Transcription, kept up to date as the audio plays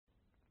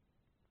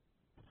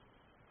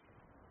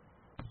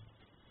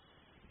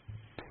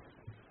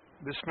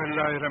بسم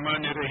اللہ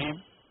الرحمن الرحیم.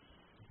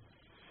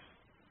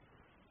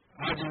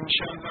 آج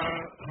انشاءاللہ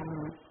ہم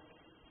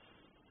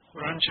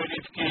قرآن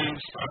شریف کی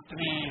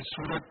 7ویں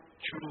سورت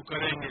شروع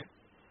کریں گے،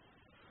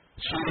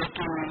 سورۃ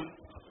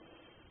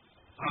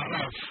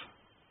الاعراف،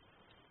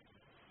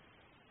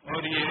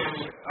 اور یہ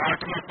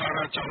 8واں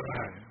پارہ چل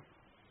رہا ہے.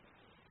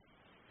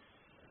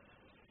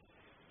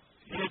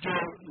 یہ جو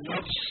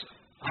لفظ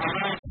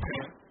اعراف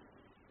ہے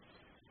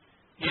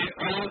یہ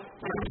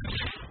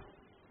العرف،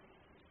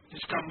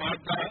 جس کا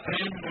مادہ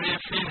عین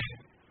ریفع ہے،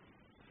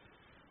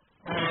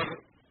 اور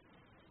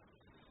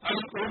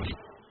العرف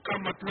کا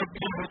مطلب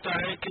یہ ہوتا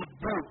ہے کہ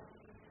بو.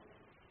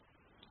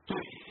 تو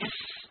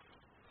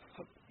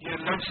یہ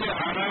لفظ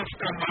اعراف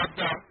کا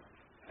مادہ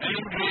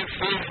عین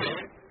ریفع ہے،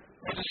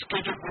 اور اس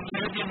کے جو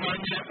بنیادی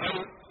معنی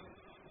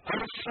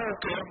العرف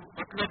کا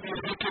مطلب یہ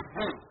ہے کہ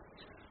بو،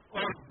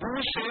 اور بو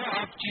سے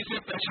آپ چیزیں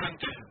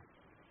پہچانتے ہیں.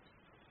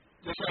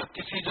 جیسا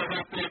کسی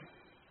جگہ پہ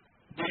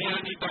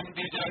بریانی دم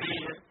دی جا رہی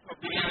ہے اور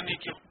بریانی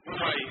کی بو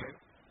آئی ہے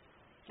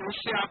تو اس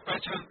سے آپ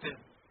پہچانتے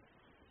ہیں.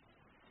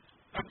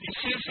 اب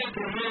اسی سے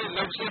جو ہے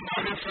لفظ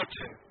معرفت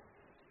ہے.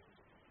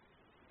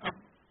 اب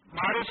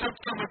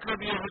معرفت کا مطلب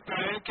یہ ہوتا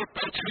ہے کہ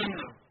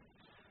پہچاننا.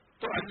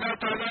 تو اللہ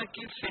تعالیٰ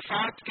کی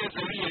صفات کے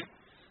ذریعے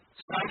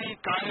ساری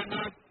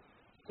کائنات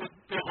کو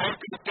غور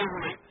کرتے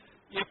ہوئے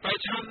یہ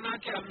پہچاننا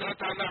کہ اللہ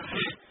تعالیٰ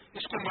ہے،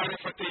 اس کو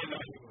معرفت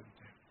الہی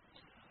بولتے ہیں.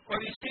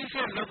 اور اسی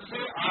سے لفظ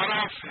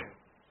اعراف ہے.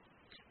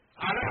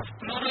 اعراف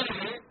پلورل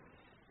ہے،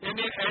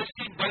 یعنی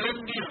ایسی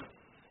بلندیاں،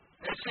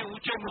 ایسے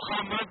اونچے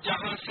مقامات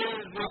جہاں سے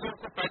لوگوں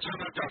کو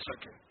پہچانا جا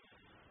سکے.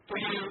 تو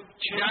یہ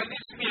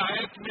 46ویں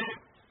آیت میں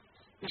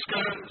اس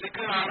کا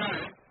ذکر آ رہا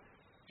ہے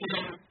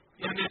کہ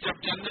یعنی جب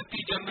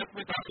جنتی جنت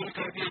میں داخل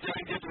کر دیے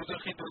جائیں گے،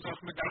 دوزخی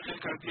دوزخ میں داخل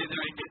کر دیے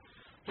جائیں گے،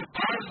 تو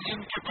بعض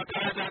جن کے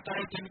بتایا جاتا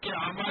ہے جن کے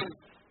اعمال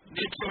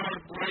نیکی اور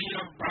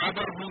برائیاں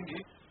برابر ہوں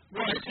گی،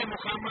 وہ ایسے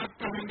مقامات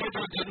پہ ہوں گے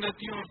جو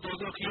جنتیوں اور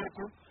دوزخیوں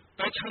کو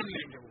پہچان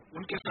لیں گے، وہ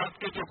ان کے ساتھ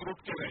کے جو گروپ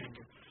کے رہیں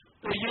گے.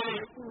 تو یہ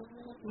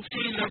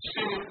اسی لفظ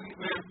سے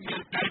یہ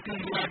ٹائٹل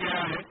لیا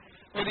گیا ہے.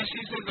 اور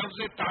اسی سے لفظ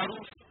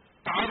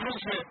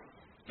تعارف ہے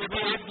کہ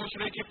وہ ایک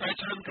دوسرے کی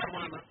پہچان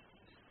کروانا،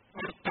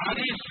 اور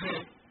تعریف ہے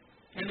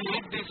یعنی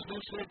ایک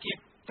دوسرے کی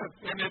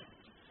یعنی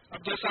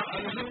اب جیسا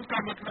الحمد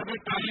کا مطلب ہے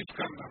تعریف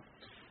کرنا.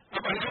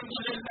 اب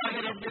الحمدللہ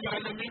رب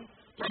العالمین،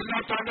 تو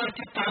اللہ تعالیٰ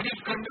کی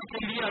تعریف کرنے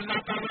کے لیے اللہ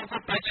تعالیٰ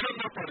کو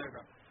پہچاننا پڑے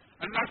گا.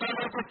 اللہ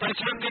تعالیٰ کو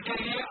پہچاننے کے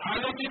لیے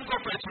عالمین کو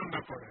پہچاننا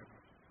پڑے گا.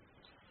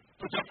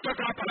 تو جب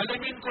تک آپ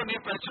عالمین کو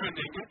نہیں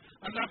پہچانیں گے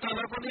اللہ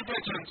تعالیٰ کو نہیں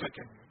پہچان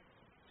سکیں گے.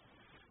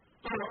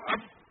 تو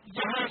اب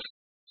یہاں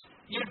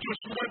یہ جو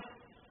صورت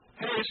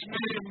ہے اس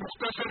میں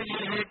مختصر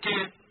یہ ہے کہ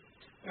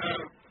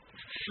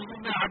شروع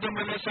میں آدم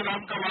علیہ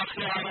السلام کا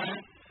واقعہ آ رہا ہے،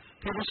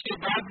 پھر اس کے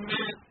بعد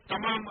میں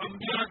تمام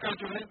انبیاء کا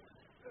جو ہے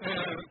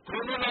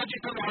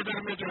کرونالوجیکل آرڈر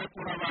میں جو ہے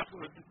پورا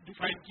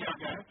ڈیفائن کیا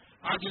گیا ہے.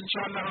 آج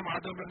انشاءاللہ ہم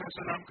آدم علیہ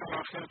السلام کا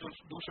واقعہ جو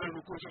دوسرے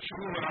رکوع سے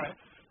شروع ہو رہا ہے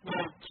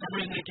وہ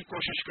سمجھنے کی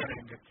کوشش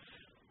کریں گے.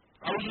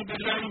 اعوذ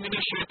باللہ من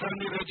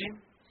الشیطان الرجیم.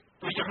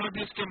 تو یہاں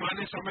بھی اس کے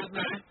معنی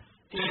سمجھنا ہے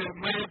کہ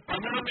میں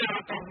پناہ میں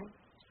آتا ہوں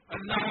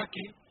اللہ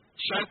کی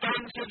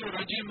شیطان سے جو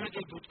رجیم ہے،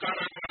 جو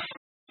دھتکارا گیا ہے،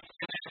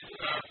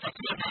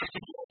 فتنہ دار سے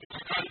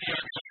نکال دیا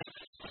گیا،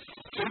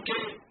 کیونکہ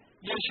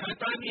یہ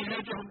شیطانی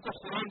ہے جو ہم کو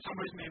قرآن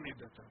سمجھنے نہیں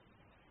دیتا.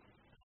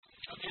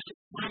 اب یہ جو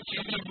قرآن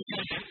چیزیں ہوئی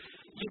ہیں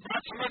یہ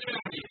بات سمجھ میں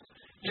آ رہی ہے.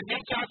 یہ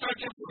نہیں چاہتا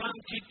کہ قرآن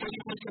ٹھیک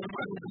طریقے سے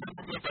ہمارے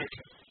زندگی میں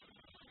بیٹھے.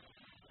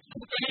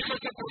 اس طریقے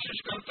سے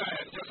کوشش کرتا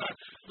ہے جیسا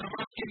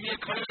نماز کے لیے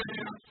کھڑے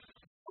رہنا،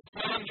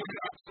 قرآن جو ہے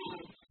آپ کو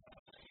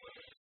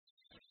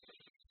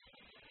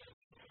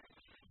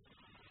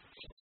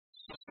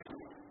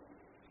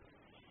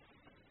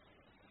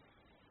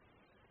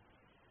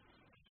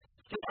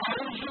تو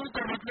آرزو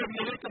کا مطلب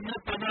یہ ہے کہ میں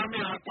پناہ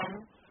میں آتا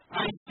ہوں.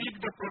 آئی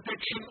سیک دا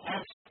پروٹیکشن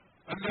آف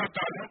اللہ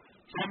تعالیٰ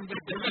فرام دا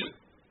ڈیول،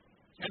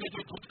 یعنی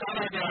جو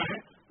دھتکارا گیا ہے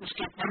اس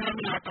کے پناہ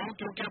میں آتا ہوں،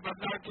 کیونکہ اب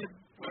اللہ کے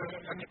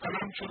یعنی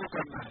کلام شروع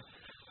کرنا ہے.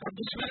 اور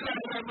بسم اللہ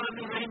الرحمن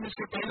الرحیم اس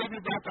سے پہلے بھی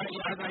بات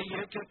یاد آئی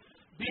ہے کہ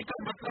بی کا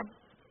مطلب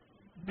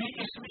بی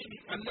اسم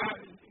اللہ،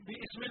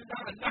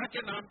 اللہ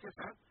کے نام کے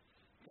ساتھ.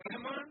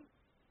 رحمان،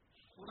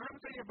 قرآن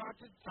سے یہ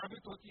بات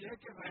ثابت ہوتی ہے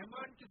کہ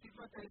رحمان کی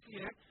صفت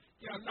ایسی ہے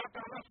کہ اللہ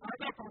تعالیٰ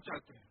فائدہ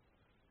پہنچاتے ہیں.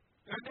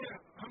 یعنی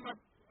ہم اب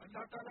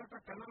اللہ تعالیٰ کا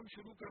کلام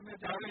شروع کرنے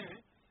جا رہے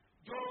ہیں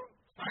جو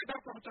فائدہ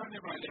پہنچانے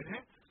والے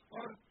ہیں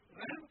اور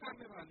رحم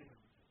کرنے والے ہیں.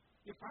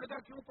 یہ فائدہ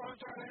کیوں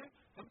پہنچا رہے ہیں؟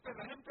 ہم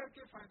پہ رحم کر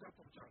کے فائدہ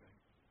پہنچا رہے ہیں.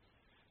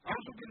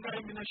 اعوذ باللہ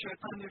من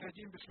الشیطان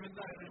الرجیم. بسم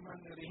اللہ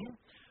الرحمن الرحیم.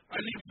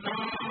 الف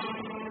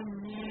لام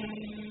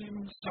میم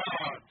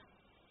صاد.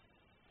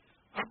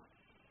 اب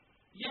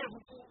یہ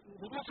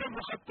حروف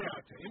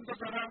مقطعات ہیں، ان کو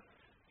ذرا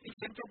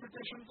اس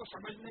انٹرپریٹیشن کو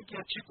سمجھنے کی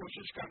اچھی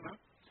کوشش کرنا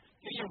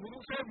کہ یہ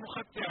حروف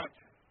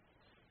مقطعات ہیں،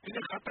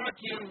 انہیں خطا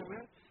کیے ہوئے،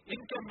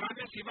 ان کے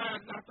معنی سوائے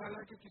اللہ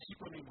تعالیٰ کے کسی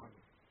کو نہیں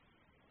معلوم.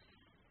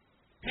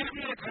 پھر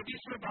بھی ایک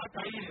حدیث میں بات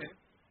آئی ہے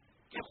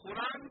کہ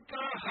قرآن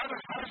کا ہر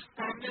حرف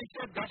پڑھنے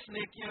سے 10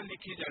 نیکیاں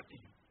لکھی جاتی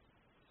ہیں.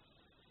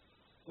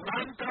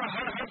 قرآن کا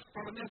ہر حرف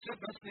پڑھنے سے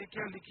 10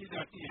 نیکیاں لکھی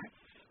جاتی ہیں،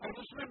 اور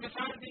اس میں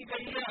مثال دی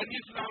گئی ہے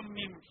الف لام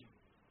میم کی،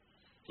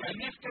 کہ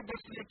الف کے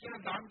 10 نیکیاں،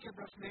 لام کے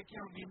 10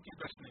 نیکیاں اور میم کی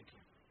 10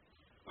 نیکیاں،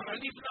 اور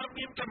الف لام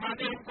میم کے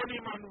معنی ہم کو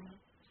نہیں معلوم ہے۔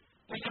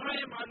 تو یہاں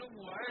یہ معلوم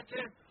ہوا ہے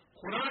کہ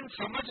قرآن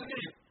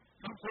سمجھنے،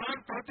 ہم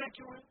قرآن پڑھتے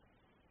کیوں ہیں؟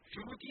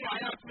 شروع کی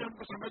آیات میں ہم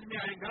کو سمجھ میں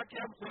آئے گا کہ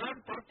ہم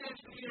قرآن پڑھتے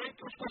اس لیے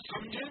کہ اس کو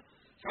سمجھیں،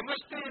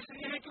 سمجھتے اس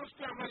لیے کہ اس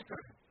پہ عمل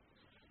کریں۔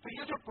 تو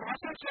یہ جو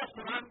پروسیس ہے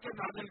قرآن کے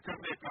نازل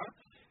کرنے کا،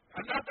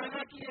 اللہ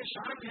تعالیٰ کی یہ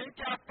شان ہے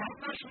کہ آپ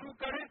پڑھنا شروع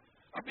کریں،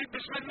 ابھی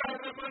بسم اللہ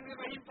الرحمن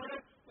الرحیم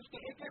پڑھیں، اس کے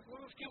ایک ایک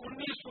حروف کی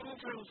 19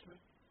 حروف ہیں، اس میں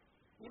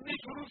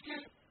 19 حروف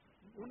کی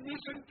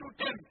 19 into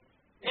 10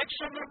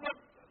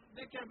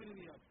 190 کیا مل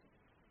گئی آپ کو؟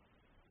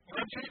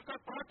 قرآن شریف کا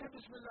پاٹ ہے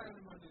بسم اللہ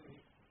الرحمن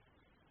الرحیم،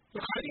 تو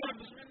خالی آپ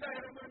بسم اللہ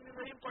الرحمن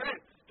الرحیم پڑھیں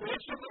تو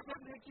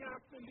 190 نیکیاں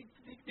آپ کو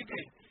لکھ دی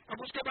گئی۔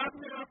 اب اس کے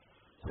بعد میں آپ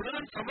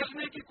قرآن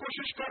سمجھنے کی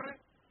کوشش کر رہے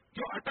ہیں،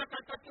 جو اٹک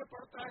اٹک کے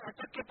پڑھتا ہے،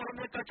 اٹک کے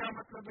پڑھنے کا کیا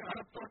مطلب ہے؟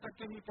 عرب تو اٹک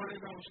کے نہیں پڑھے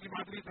گا، اس کی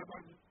مادری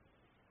زبان ہے۔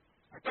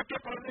 اٹک کے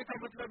پڑھنے کا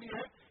مطلب یہ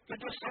ہے کہ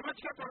جو سمجھ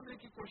کے پڑھنے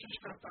کی کوشش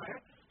کرتا ہے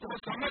تو وہ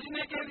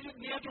سمجھنے کے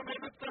لیے جو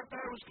محنت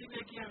کرتا ہے اس کی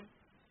نیکیاں ہیں۔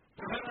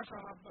 تو ہے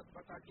ایسا آپ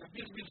بتا دیا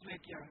 20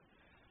 نیکیاں ہیں۔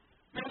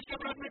 پھر اس کے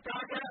بعد میں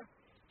کہا گیا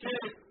کہ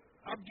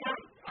اب جو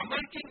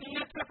عمل کی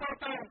نیت سے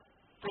پڑھتا ہے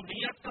تو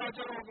نیت کا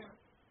اجر ہو گیا،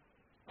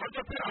 اور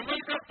جو پھر عمل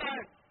کرتا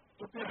ہے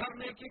تو پھر ہر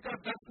نیکی کا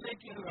 10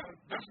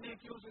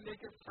 نیکیوں سے لے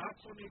کے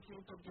 700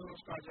 نیکیوں تک جو ہے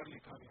اس کا اجر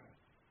لکھا گیا ہے۔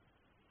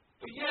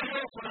 تو یہ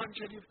ہے قرآن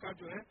شریف کا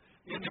جو ہے،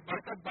 یعنی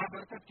برکت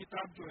بابرکت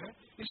کتاب جو ہے،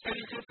 اس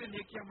طریقے سے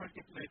نیکیاں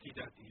ملٹیپلائی کی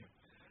جاتی ہے۔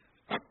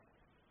 اب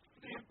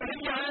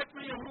پہلی آیت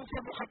میں یہ حروف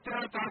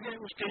مقطعات آ گئے،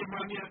 اس کے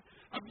معنی ہے۔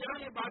 اب یہاں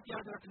یہ بات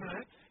یاد رکھنا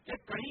ہے کہ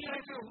کہیں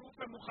ایسے حروف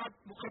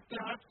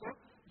مقطعات کو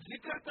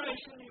ذکر کا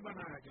ایشو نہیں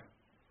بنایا گیا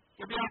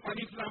کہ بھی آپ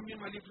الف لام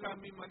میم الف لام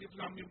میم الف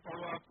لام میم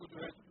پڑھو، آپ کو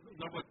جو ہے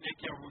 90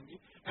 نیکیاں ہوں گی،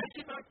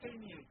 ایسی بات کہیں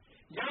نہیں ہے۔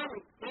 یہاں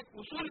ایک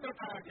اصول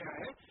بتایا گیا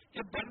ہے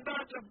کہ بندہ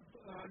جب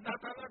اللہ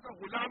تعالیٰ کا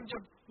غلام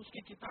جب اس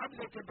کی کتاب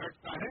لے کے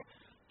بیٹھتا ہے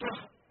تو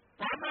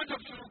پڑھنا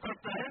جب شروع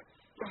کرتا ہے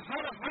تو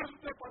ہر حرف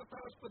جو پڑھتا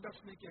ہے اس کو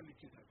 10 نیکیاں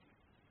لکھی جاتی ہے۔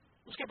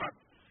 اس کے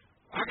بعد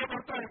آگے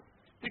بڑھتا ہے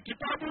کہ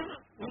کتاب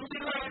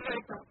انزل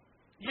الیک،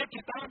 یہ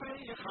کتاب ہے،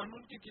 یہ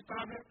قانون کی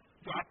کتاب ہے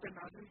جو آپ پہ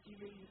نازل کی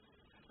گئی ہے۔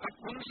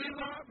 اب انزل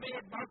میں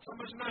ایک بات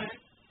سمجھنا ہے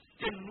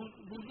کہ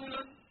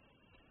نزولاً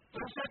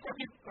طرفے کو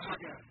بھی کہا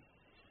گیا ہے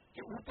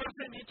کہ اوپر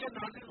سے نیچے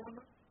نازل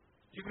ہونا،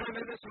 جبرائیل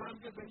علیہ السلام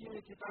کے ذریعے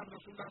یہ کتاب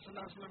رسول اللہ صلی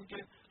اللہ علیہ وسلم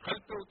کے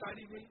قلب پہ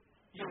اتاری گئی،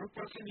 یہ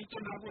اوپر سے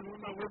نیچے نازل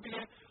ہونا وہ بھی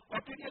ہے،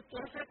 اور پھر یہ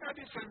طرفے کا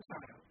بھی سینس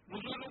آیا،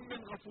 نزول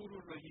من غفور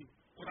الرحیم،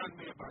 قرآن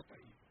میں یہ بات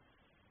آئی۔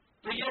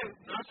 تو یہ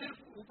نہ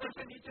صرف اوپر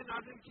سے نیچے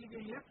نازل کی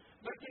گئی ہے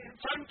بلکہ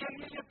انسان کے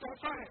لیے یہ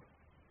تحفہ ہے،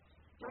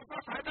 تحفہ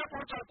فائدہ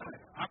پہنچاتا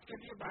ہے۔ آپ کے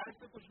لیے باہر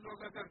سے کچھ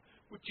لوگ اگر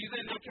کچھ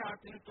چیزیں لے کے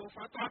آتے ہیں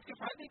تحفہ، تو آپ کے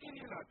فائدے کے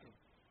لیے لاتے ہیں،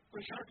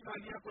 کوئی شرٹ لا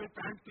لیا، کوئی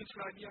پینٹ پیس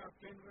لا لیا، آپ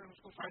پہن رہے ہیں،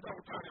 اس کو فائدہ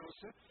اٹھا رہے ہیں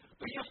اس سے۔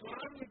 تو یہ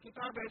قرآن کی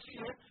کتاب ایسی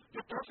ہے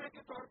جو تحفے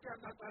کے طور پہ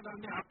اللہ تعالیٰ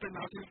نے آپ پہ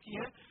نازل کی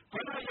ہے،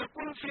 فلا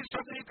یکن فی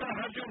صدری کا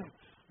حرج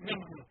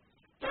منہ،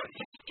 تو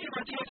اس کی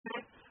وجہ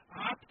سے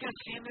آپ کے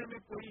سینے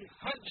میں کوئی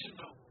حرج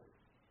نہ ہو،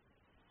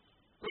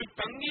 کوئی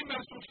تنگی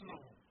محسوس نہ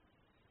ہو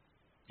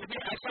کہ بھی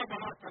ایسا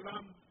بڑا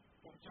کلام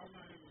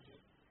پہنچانا ہے مجھے،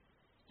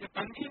 یہ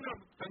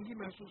تنگی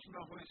محسوس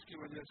نہ ہو اس کی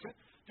وجہ سے،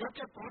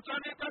 کیونکہ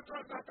پہنچانے کا تو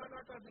اللہ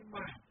تعالیٰ کا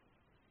ذمہ ہے،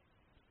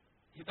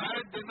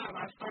 ہدایت دینا،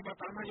 راستہ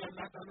بتانا یہ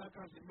اللہ تعالیٰ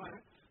کا ذمہ ہے۔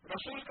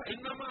 رسول کا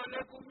انما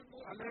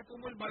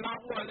علیکم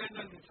البلاغ علینا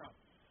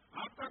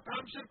الحساب، آپ کا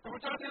کام صرف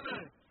پہنچا دینا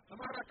ہے،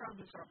 ہمارا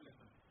کام حساب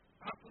لینا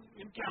ہے۔ آپ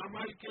ان کے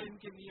اعمال کے، ان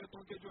کی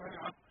نیتوں کے جو ہے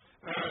آپ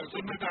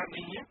ذمہ دار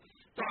نہیں ہیں۔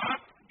 تو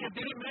آپ کے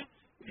دل میں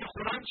یہ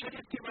قرآن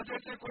شریف کی وجہ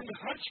سے کوئی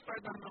حرج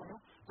پیدا نہ ہو،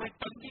 کوئی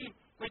تنگی،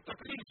 کوئی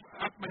تکلیف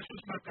آپ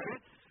محسوس نہ کریں۔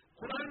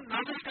 قرآن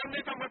نازل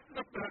کرنے کا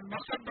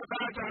مقصد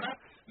بتایا جا رہا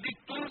ہے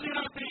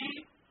لتنذر بہ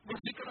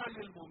وذکریٰ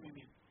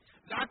للمؤمنین،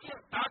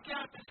 تاکہ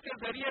آپ اس کے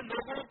ذریعے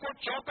لوگوں کو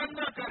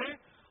چوکنا کریں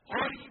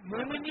اور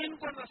مومنین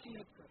کو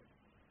نصیحت کریں۔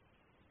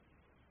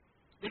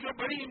 دیکھیے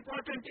بڑی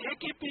امپورٹنٹ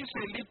ایک ہی پیس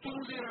ہے،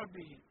 لتنذر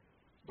بہ،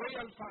 وہی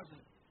الفاظ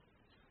ہیں،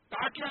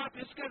 تاکہ آپ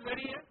اس کے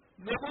ذریعے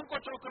لوگوں کو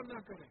چوکنا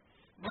کریں۔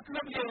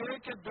 مطلب یہ ہے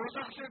کہ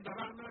دوزخ سے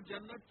ڈرانا،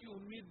 جنت کی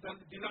امید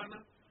دلانا،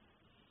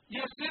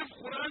 یہ صرف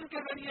قرآن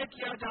کے ذریعے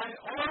کیا جائے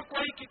اور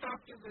کوئی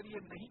کتاب کے ذریعے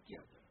نہیں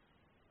کیا جائے۔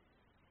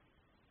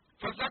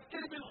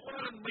 فذکر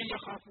بالقرآن من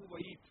یخاف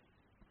وعید،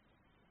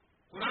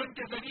 قرآن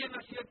کے ذریعے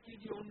نصیحت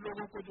کیجیے ان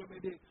لوگوں کو جو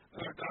میرے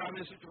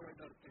ڈرانے سے جو ہے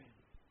ڈرتے ہیں۔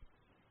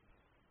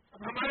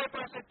 اب ہمارے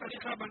پاس ایک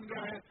طریقہ بن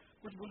گیا ہے،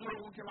 کچھ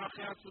بزرگوں کے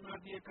واقعات سنا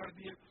دیے، کر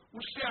دیے،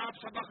 اس سے آپ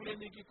سبق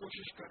لینے کی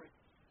کوشش کریں،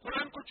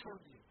 قرآن کو چھوڑ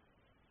دیے۔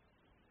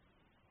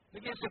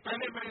 لیکن اس سے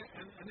پہلے میں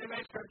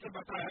اینالائز کر کے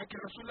بتایا کہ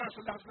رسول اللہ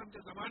صلی اللہ علیہ وسلم کے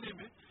زمانے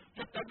میں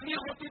جو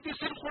تبلیغ ہوتی تھی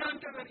صرف قرآن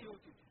کے ذریعے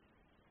ہوتی تھی،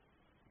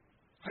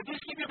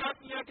 حدیث کی بھی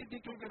بات نہیں آتی تھی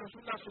کیونکہ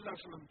رسول اللہ صلی اللہ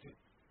علیہ وسلم تھے۔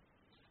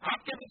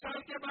 آپ کے مثال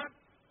کے بعد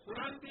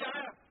قرآن بھی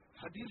آیا،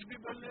 حدیث بھی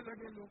بولنے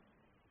لگے لوگ،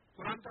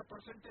 قرآن کا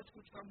پرسنٹیج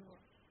کچھ کم ہوا۔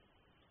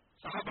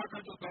 صحابہ کا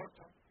جو دور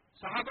تھا،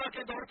 صحابہ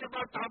کے دور کے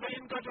بعد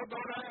تابعین کا جو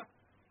دور آیا،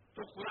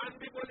 تو قرآن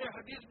بھی بولے،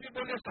 حدیث بھی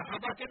بولے، نے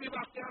صحابہ کے بھی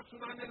واقعات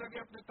سنانے لگے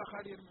اپنے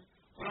تقاریر میں،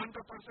 قرآن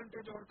کا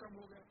پرسنٹیج اور کم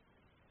ہو گیا.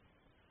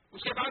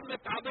 اس کے بعد میں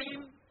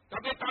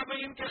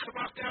تابعین کے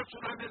واقعات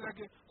سنانے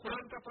لگے،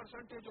 قرآن کا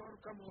پرسنٹیج اور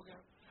کم ہو گیا.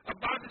 اب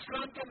بعد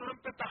اسلام کے نام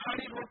پہ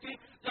تقاریر ہوتی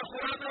یا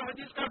قرآن اور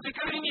حدیث کا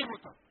ذکر ہی نہیں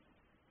ہوتا،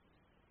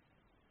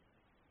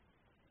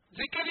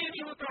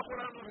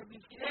 قرآن اور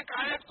حدیث کی ایک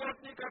آیت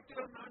کوٹ نہیں کرتی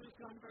اور نام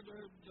اسلام کا جو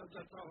ہے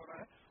جلسہ ہو رہا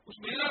ہے، اس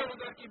میں ادھر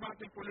ادھر کی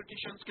باتیں،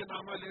 پولیٹیشینس کے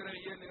نامہ لے رہے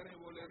ہیں، یہ لے رہے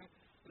ہیں، وہ لے رہے ہیں،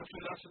 رسول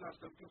اللہ صلی اللہ علیہ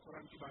وسلم کی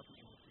قرآن کی بات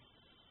نہیں ہوتی.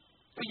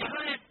 تو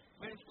یہاں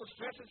میں اس کو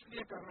اسٹریس اس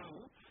لیے کر رہا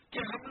ہوں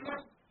کہ ہم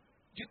لوگ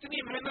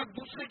جتنی محنت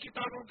دوسرے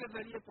کتابوں کے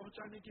ذریعے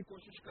پہنچانے کی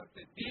کوشش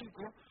کرتے دین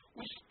کو،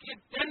 اس کی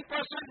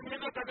 10%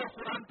 محنت اگر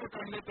قرآن پہ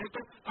کر لیتے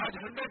تو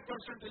آج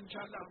 100%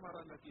 انشاءاللہ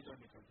ہمارا نتیجہ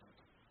نکلتا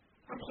تھا.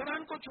 ہم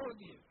قرآن کو چھوڑ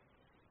دیے،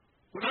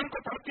 قرآن کو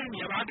پڑھتے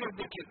نہیں. اب آگے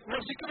دیکھیے وہ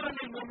ذکر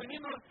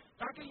للمومنین، اور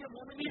تاکہ یہ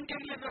مومنین کے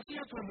لیے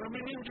نصیحت ہو.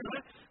 مومنین جو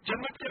ہے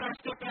جنت کے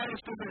راستے پہ آئے،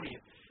 اس کے ذریعے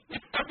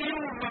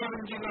اتبعوا ما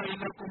انزل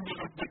الیکم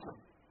من ربکم،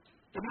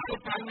 تمہارے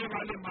پالنے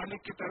والے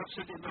مالک کی طرف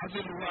سے جو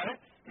نازل ہوا ہے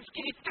اس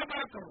کی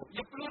اتباع کرو.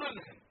 یہ پلورل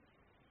ہے،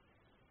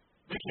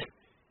 دیکھیے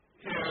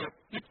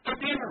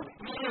اتبعوا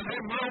پلورل ہے،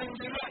 ما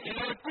انزل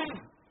الیکم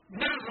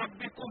من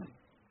ربکم،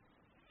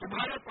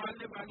 تمہارے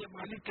پالنے والے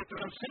مالک کی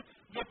طرف سے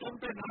جو تم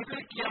پہ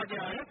نازل کیا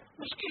گیا ہے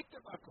اس کی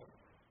اتباع کرو.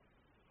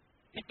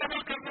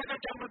 اتباع کرنے کا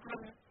کیا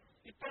مطلب ہے؟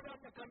 اتباع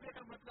کرنے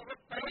کا مطلب ہے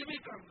پیروی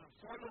کرنا،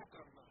 فالو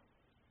کرنا،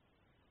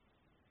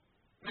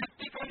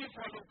 پریکٹیکلی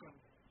فالو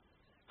کرنا.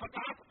 اب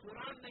آپ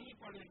قرآن نہیں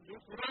پڑھیں گے،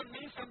 قرآن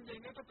نہیں سمجھیں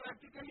گے تو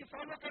پریکٹیکلی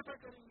فالو کیسا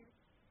کریں گے؟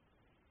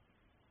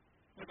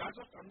 بعض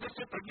وقت اندر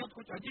سے طبیعت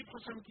کچھ عجیب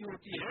قسم کی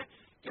ہوتی ہے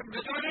کہ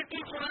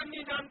میجورٹی قرآن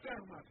نہیں جانتے.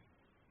 ہمارے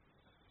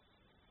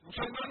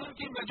مسلمانوں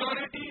کی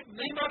میجورٹی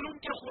نہیں معلوم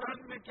کہ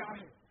قرآن میں کیا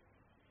ہے.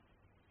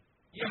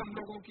 یہ ہم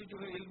لوگوں کی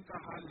جو ہے علم کا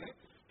حال ہے.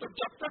 تو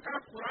جب تک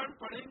آپ قرآن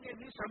پڑھیں گے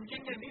نہیں، سمجھیں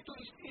گے نہیں، تو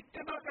اس کی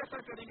اتباع کیسا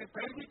کریں گے،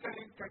 پیروی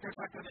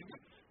کیسا کریں گے،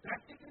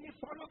 پریکٹیکلی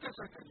فالو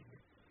کیسا کریں گے؟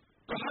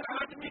 تو ہر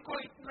آدمی کو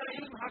اتنا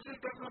علم حاصل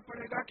کرنا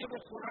پڑے گا کہ وہ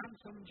قرآن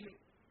سمجھے.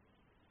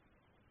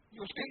 یہ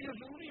اس کے لیے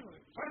ضروری ہے،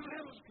 فرض ہے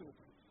اس کے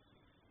اوپر.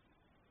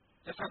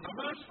 جیسا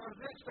نماز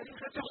فرض ہے، اس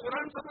طریقے سے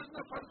قرآن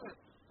سمجھنا فرض ہے.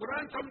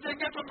 قرآن سمجھیں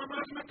گے تو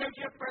نماز میں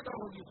کیفیت پیدا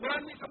ہوگی،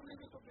 قرآن نہیں سمجھیں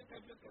گے تو بے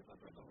کیفیت کیسا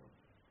پیدا ہوگی؟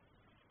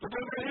 تو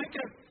بول رہے ہیں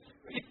کہ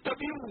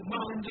اتبعوا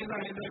ما انزل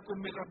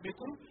الیکم من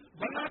ربکم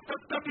ولا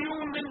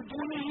تتبعوا من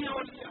دونہ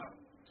اولیاء،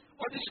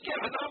 اور اس کے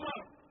علاوہ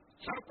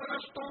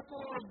سرپرستوں کو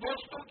اور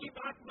دوستوں کی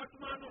بات مت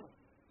مانو.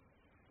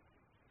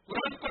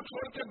 قرآن کو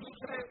چھوڑ کے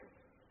دوسرے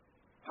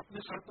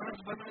اپنے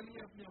سرپرست بنا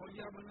لیے، اپنے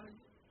اولیاء بنا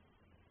لیے،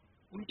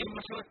 ان کے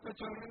مسلک پہ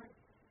چل رہے ہیں.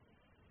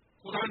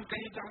 قرآن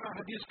کہیں جا رہا،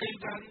 حدیث کہیں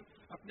جا رہی،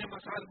 اپنے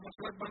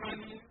مسلک بنا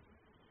لیے.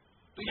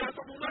 تو یہ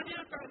تو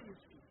ممانعت آ رہی ہے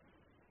اس کی.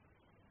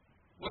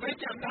 بولے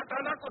کہ اللہ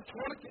تعالیٰ کو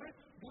چھوڑ کے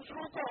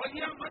دوسروں کو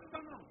اولیاء مت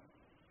بناؤ،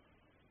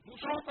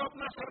 دوسروں کو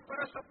اپنا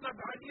سرپرست، اپنا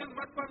گارڈین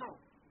مت بناؤ.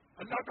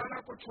 اللہ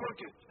تعالیٰ کو چھوڑ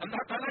کے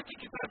اللہ تعالیٰ کی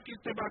کتاب کی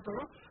اتباع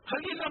کرو.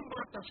 قلیلا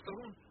ما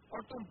تذکرون،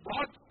 اور تم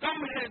بہت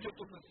کم ہے جو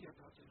تم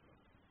نصیحت حاصل کرو.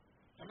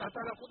 اللہ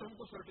تعالیٰ خود ہم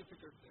کو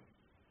سرٹیفکیٹ دے.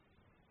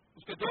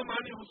 اس کے دو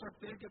معنی ہو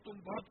سکتے ہیں کہ تم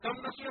بہت کم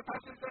نصیحت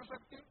حاصل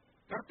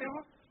کرتے ہو،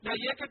 یا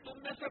یہ کہ تم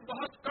میں سے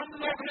بہت کم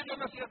لوگ ہیں جو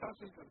نصیحت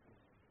حاصل کرتے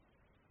ہیں.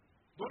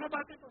 دونوں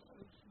باتیں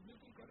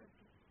بالکل کریکٹ.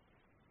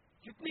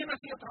 کتنی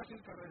نصیحت حاصل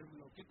کر رہے ہیں ہم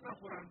لوگ، کتنا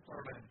قرآن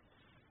پڑھ رہے ہیں.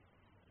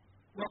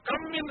 وہ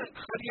کم من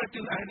قریۃ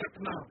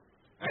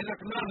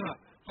اہلکناھا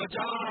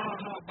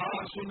فجاءھا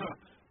باسنا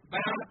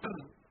بیاتا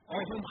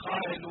وهم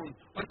قائلون،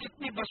 اور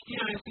کتنی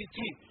بستیاں ایسی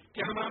تھیں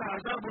کہ ہمارا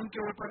عذاب ان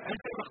کے اوپر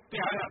ایسے وقت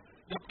پہ آیا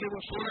جبکہ وہ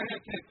سو رہے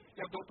تھے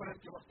یا دوپہر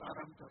کے وقت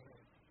آرام کر رہے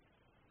تھے.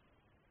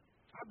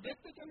 آپ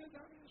دیکھتے چلے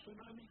جا رہے ہیں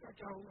سونامی کا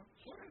کیا ہوا،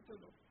 سو رہے تھے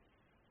لوگ.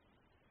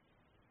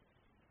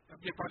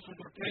 اب یہ پرسوں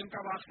جو ٹرین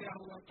کا واقعہ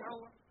ہوا، کیا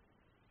ہوا،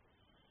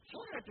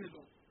 سو رہے تھے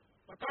لوگ،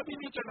 پتا بھی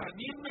نہیں چلا.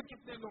 نیند میں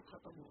کتنے لوگ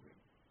ختم ہو گئے.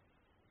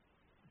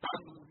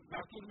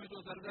 لاکور میں جو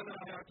زلزلہ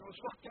آیا تھا اس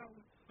وقت کیا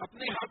ہوا،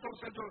 اپنے ہاتھوں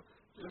سے جو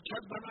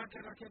چھت بنا کے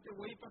رکھے تھے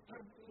وہی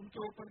پتھر ان کے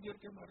اوپر گر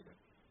کے مر گئے.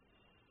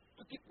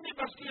 تو کتنی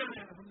بستیاں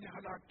ہیں ہم نے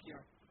ہلاک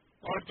کیا.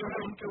 اور جو ہے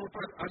ان کے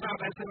اوپر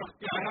عذاب ایسے وقت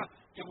پہ آیا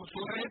کہ وہ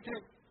سو رہے تھے،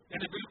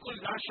 یعنی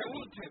بالکل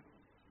لاشعور تھے،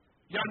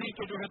 یعنی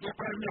کہ جو ہے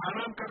دوپہر میں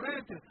آرام کر رہے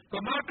تھے. تو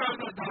ماں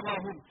کانا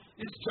دعواہم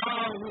اذ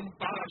جاءہم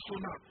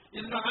باسنا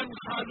الا ان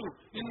قالوا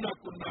انا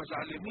کنا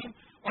ظالمین،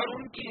 اور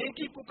ان کی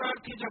ایک ہی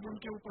پکار تھی جب ان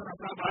کے اوپر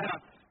عذاب آیا،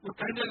 وہ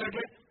کہنے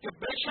لگے کہ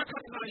بے شک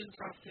ہم نا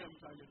انصاف تھے، ہم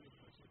ظالمین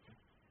میں سے تھے.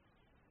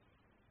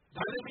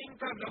 ظالمین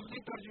کا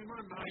لفظی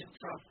ترجمہ نا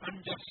انصاف،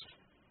 انجسٹ،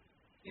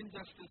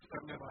 انجسٹس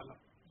کرنے والا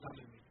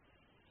ظالمین.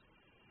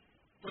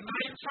 تو نا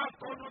انصاف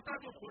کون ہوتا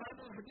جو قرآن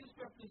اور حدیث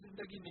پہ اپنی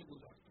زندگی نہیں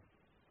گزارتا.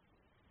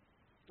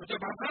 تو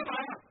جب عذاب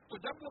آیا تو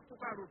جب وہ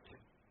پکار اٹھے،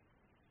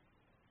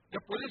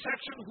 جب پولیس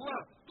ایکشن ہوا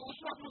تو اس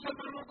وقت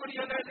مسلمانوں کو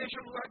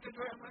ریئلائزیشن ہوا کہ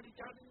جو ہے ہماری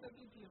کیا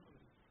زندگی تھی.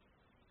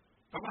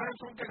 ہمارے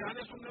سن کے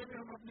گانے سننے میں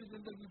ہم اپنی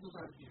زندگی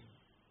گزار دیے.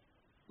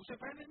 اسے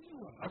پہلے نہیں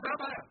ہوا،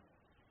 عذاب آیا،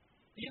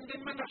 3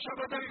 دن میں نقشہ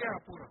بدل گیا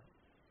پورا.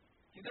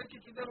 کدھر کی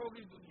کدھر ہو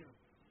گئی دنیا،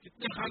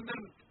 کتنے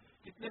خاندان،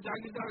 کتنے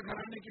جاگیردار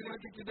گھرانے کدھر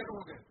کے کدھر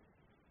ہو گئے.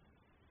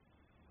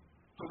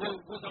 تو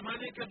وہ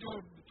زمانے کے جو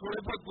تھوڑے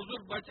بہت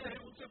بزرگ بچے ہیں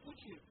ان سے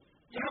پوچھیے،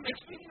 یہ ہم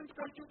ایکسپیرینس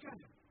کر چکے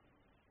ہیں،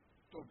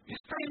 تو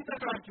اس کا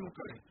انتظار کیوں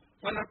کریں؟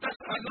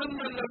 وَلَتَسْأَلُنَّ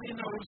الَّذِينَ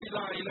أُرْسِلَ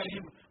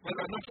إِلَيْهِمْ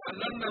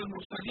وَلَنَسْأَلَنَّ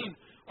الْمُرْسَلِينَ،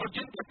 اور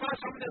جن کے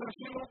پاس ہم نے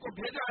رسولوں کو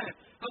بھیجا ہے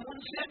ہم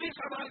ان سے بھی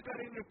سوال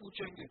کریں گے،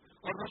 پوچھیں گے،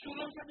 اور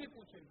رسولوں سے بھی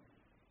پوچھیں گے۔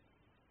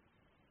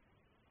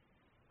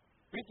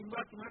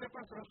 تمہارے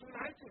پاس رسول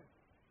آئے تھے؟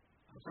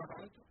 ہم سب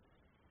آئے تھے۔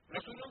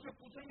 رسولوں سے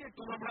پوچھیں گے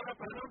تم ہمارا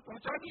پیغام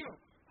پہنچا دیو؟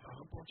 ہاں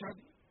ہم پہنچا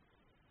دیے۔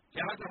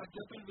 لہٰذا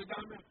حجۃ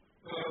الوداع میں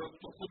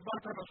جو خطبہ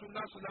تھا رسول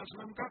اللہ صلی اللہ علیہ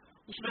وسلم کا،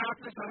 اس میں آپ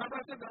نے صحابہ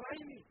سے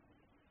گواہی لی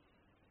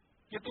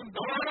کہ تم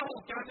گواہ رہو،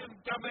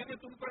 کیا میں نے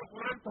تم پر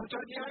قرآن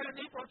پہنچا دیا ہے یا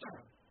نہیں پہنچا؟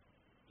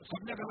 تو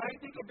سب نے گواہی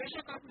دی کہ بے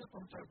شک آپ نے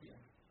پہنچا دیا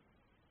ہے،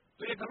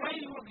 تو یہ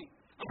گواہی ہوگی۔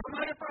 اب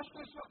ہمارے پاس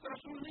تو اس وقت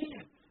رسول نہیں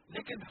ہے،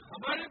 لیکن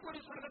ہمارے کو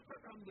رسالت کا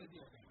کام دے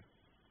دیا گیا ہے۔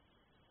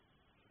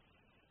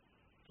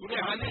 سورہ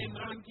آل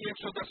عمران کی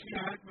 110ویں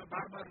آیت میں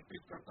بار بار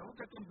ریپیٹ کرتا ہوں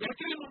کہ تم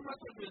بہترین امت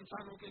ہو جو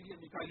انسانوں کے لیے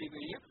نکالی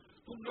گئی ہے،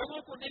 تم لوگوں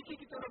کو نیکی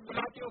کی طرف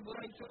بلاتے ہو،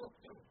 برائی سے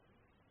روکتے ہو،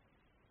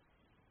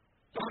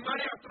 تو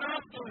ہمارے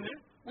اطراف جو ہیں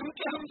ان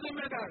کے ہم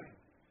ذمہ دار ہیں،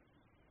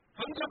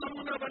 ہم کا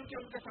نمونہ بن کے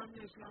ان کے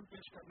سامنے اسلام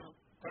پیش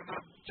کرنا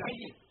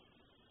چاہیے۔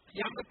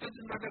 قیامت کے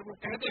دن اگر وہ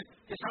کہہ دیں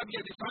کہ صاحب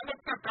یہ رسالت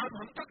کا کام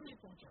ہم تک نہیں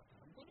پہنچا تھا،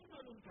 ہم کو نہیں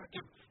معلوم تھا کہ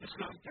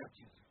اسلام کیا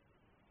چیز ہے،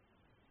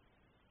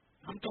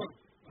 ہم تو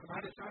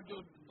ہمارے ساتھ جو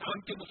نام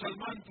کے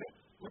مسلمان تھے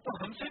وہ تو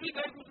ہم سے بھی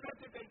گئے گزرے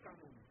تھے کئی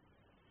کاموں میں،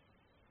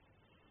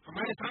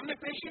 ہمارے سامنے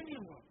پیش ہی نہیں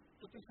ہوا،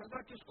 تو پھر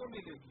سزا کس کو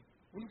ملے گی؟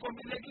 ان کو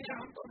ملے گی یا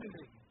ہم کو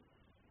ملے گی؟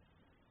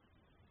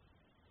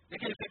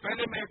 دیکھیے اس سے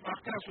پہلے میں ایک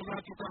واقعہ سنا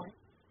چکا ہوں،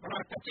 بڑا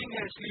ٹچنگ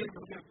ہے، اس لیے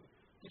مجھے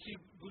کسی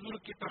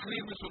بزرگ کی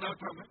تقریر میں سنا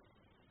تھا میں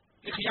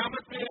کہ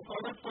قیامت میں ایک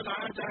عورت کو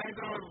لایا جائے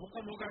گا اور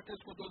حکم ہوگا کہ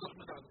اس کو دوزخ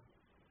میں ڈالو۔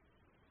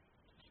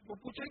 وہ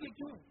پوچھے گی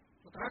کیوں؟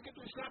 تو کہا کہ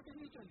تو اسلام پہ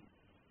نہیں چلی،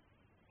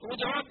 تو وہ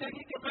جواب دے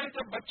گی کہ میں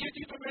جب بچی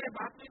تھی تو میرے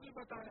باپ نے نہیں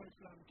بتایا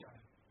اسلام کیا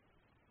ہے،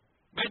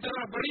 میں جب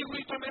بڑی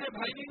ہوئی تو میرے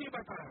بھائی نے نہیں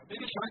بتایا،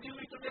 میری شادی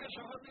ہوئی تو میرے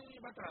شوہر نے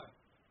نہیں بتایا،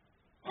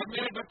 اور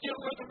میرے بچے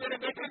ہوئے تو میرے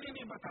بیٹے نے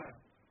نہیں بتایا،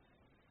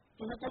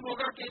 تو حکم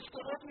ہوگا کہ اس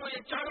کو روک لو،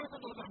 یہ چاروں کو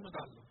دوزخ میں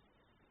ڈال دو۔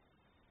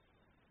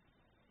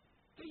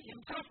 تو یہ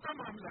انصاف کا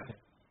معاملہ ہے۔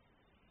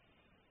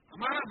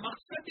 ہمارا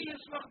مقصد ہی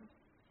اس وقت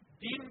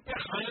دین پہ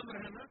قائم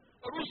رہنا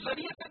اور اس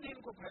ذریعے سے دین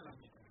کو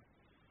پھیلانے کا ہے۔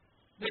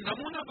 یہ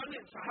نمونہ بنے۔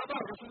 صحابہ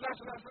رسول اللہ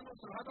صلی اللہ علیہ وسلم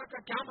صحابہ کا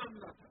کیا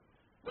معاملہ تھا؟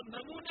 وہ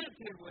نمونے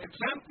تھے، وہ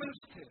ایگزامپلس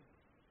تھے،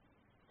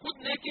 خود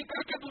نیکی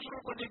کر کے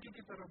دوسروں کو نیکی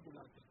کی طرف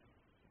بلاتے تھے۔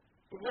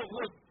 تو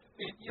وہ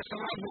یہ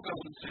سوال ہوگا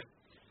ان سے،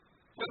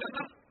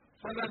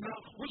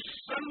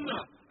 فَلَنَخُصَّنَّ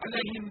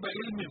عَلَيْهِمْ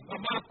بِعِلْمٍ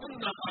وَمَا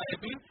كُنَّا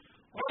غَائِبِينَ،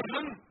 اور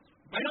ہم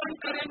بیان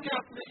کریں گے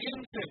اپنے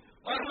علم سے،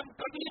 اور ہم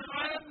کبھی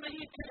غائب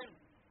نہیں تھے۔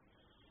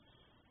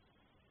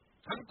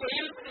 ہم کو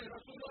علم ہے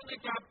رسولوں نے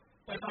کیا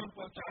پیغام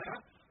پہنچایا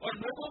اور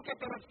لوگوں کی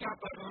طرف کیا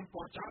پیغام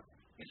پہنچا،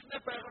 کس نے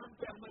پیغام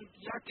پہ عمل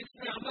کیا، کس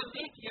نے عمل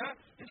نہیں کیا،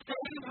 اس کا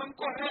علم ہم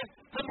کو ہے،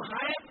 ہم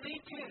غائب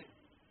نہیں تھے۔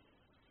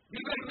 We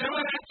were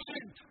never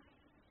absent،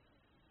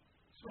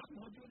 اس وقت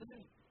موجود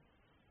نہیں۔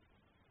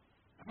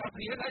 اب آپ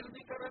ریئلائز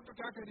نہیں کر رہے تو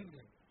کیا کریں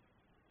گے؟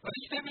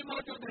 فرشتے بھی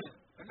موجود ہیں،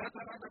 اللہ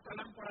تعالیٰ کا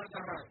کلام پڑھا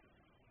جا رہا ہے،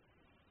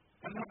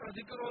 اللہ کا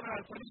ذکر ہو رہا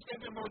ہے، فرشتے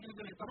بھی موجود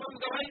ہیں، تمام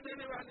گواہی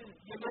دینے والے ہیں۔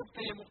 یہ لوگ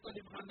تھے، یہ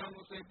مختلف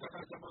خاندانوں سے ایک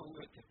جگہ جمع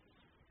ہوئے تھے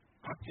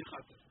آپ کی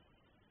خاطر،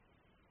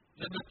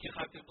 جنت کی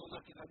خاطر،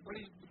 دوزخ کی خاطر،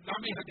 بڑی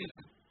لمبی حدیث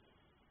ہے۔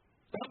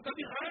 تو ہم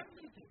کبھی غائب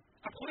نہیں تھے۔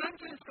 اب قرآن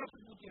سے اس کا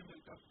ثبوت یہ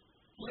ملتا،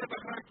 سورہ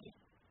بقرہ کی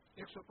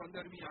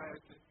 115ویں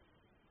آیت ہے،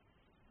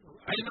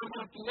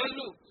 اینما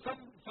تولوا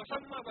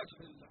فثم وجہ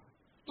اللہ،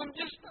 تم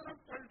جس طرف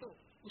پلٹو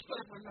اس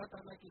طرف اللہ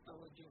تعالیٰ کی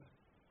توجہ ہے،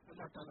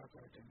 اللہ تعالیٰ کا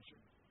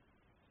اٹینشن۔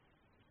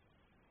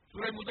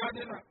 سورہ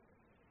مجادلہ،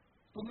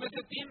 تم میں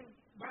سے 3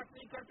 بات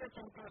نہیں کرتے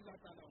چوتھا اللہ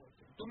تعالیٰ ہوتا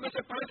ہے، تم میں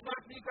سے 5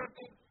 بات نہیں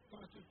کرتے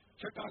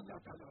چھٹا اللہ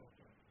تعالیٰ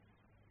ہوتا ہے۔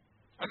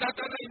 اللہ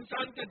تعالیٰ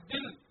انسان کے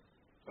دل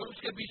اور اس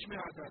کے بیچ میں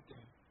آ جاتے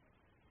ہیں،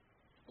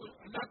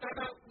 اللہ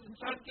تعالیٰ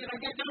انسان کی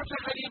رگے جان سے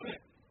قریب ہے۔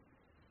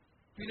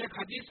 پھر ایک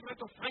حدیث میں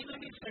تو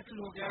فائنلی سیٹل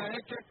ہو گیا ہے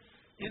کہ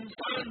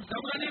انسان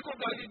زمانے کو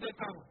گالی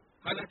دیتا ہوں،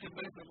 حالانکہ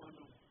میں زمانہ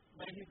ہوں،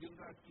 میں ہی دن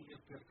رات کی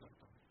ہیئر پھیر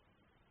کرتا ہوں۔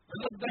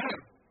 مطلب دہر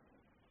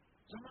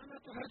زمانہ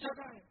تو ہر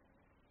جگہ ہے۔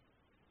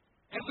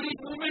 Every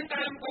moment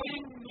I am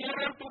going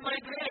nearer to my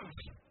گریو،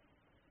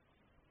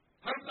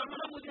 ہر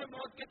لمحہ مجھے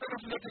موت کی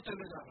طرف لے کے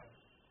چلے جا رہا ہے۔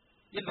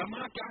 یہ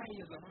لمحہ کیا ہے؟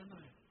 یہ زمانہ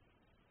ہے۔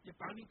 یہ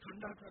پانی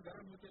ٹھنڈا کا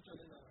گرم ہوتے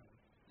چلے جا رہا ہے،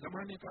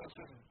 زمانے کا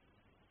اثر ہے۔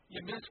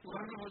 یہ میچ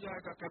پرانا ہو جائے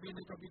گا، کبھی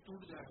نہ کبھی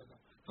ٹوٹ جائے گا،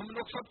 ہم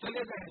لوگ سب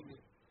چلے جائیں گے۔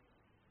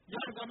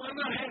 یہ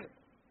زمانہ ہے،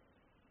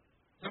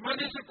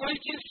 زمانے سے کوئی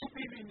چیز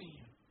چھپی بھی نہیں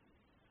ہے،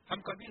 ہم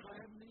کبھی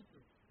غائب نہیں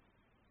تھے۔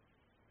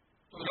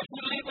 تو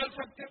رسول نہیں بول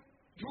سکتے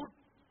جھوٹ،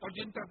 اور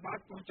جن تک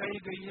بات پہنچائی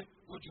گئی ہے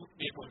وہ جھوٹ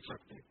نہیں بول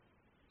سکتے۔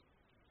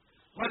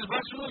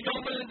 وَالْوَزْنُ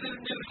يَوْمَئِذٍ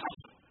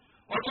بِالْحَقِّ،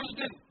 اور اس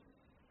دن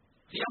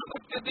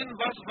قیامت کے دن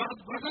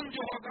وزن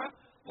جو ہوگا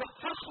وہ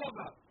حق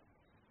ہوگا،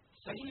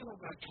 صحیح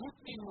ہوگا، جھوٹ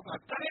نہیں ہوگا،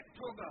 کریکٹ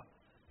ہوگا،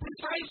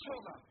 پریسائز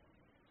ہوگا۔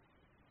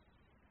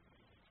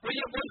 تو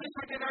یہ بول نہیں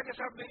سکے گا کہ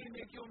صاحب میری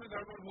نیکیوں میں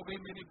گڑبڑ ہو گئی،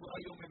 میری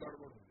برائیوں میں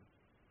گڑبڑ ہو گئی.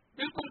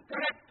 بالکل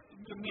کریکٹ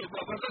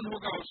وزن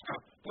ہوگا اس کا.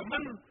 تو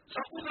من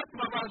ثقلت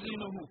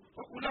موازینہ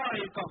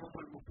فاولئک هم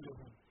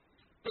المفلحون.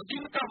 تو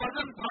جن کا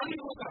وزن بھاری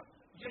ہوگا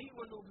یہی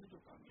وہ لوگ ہیں جو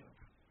کامیاب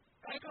ہیں.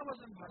 کائے کا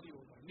وزن بھاری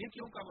ہوگا؟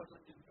 نیکیوں کا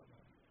وزن جن کا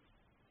بھاری.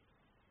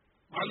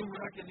 معلوم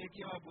ہوا کہ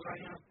نیکیاں اور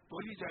برائیاں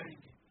تولی جائیں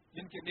گی.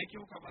 جن کے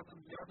نیکیوں کا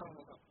وزن زیادہ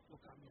ہوگا وہ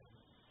کامیاب ہوگا.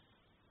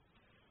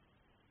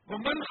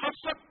 ومن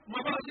خفت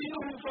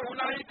موازینہ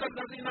فاولئک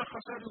الذین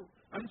خسروا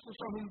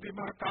انفسهم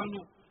بما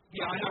كانوا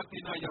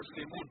بآیاتنا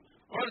یظلمون.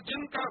 اور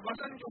جن کا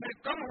وزن جو ہے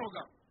کم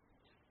ہوگا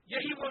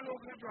یہی وہ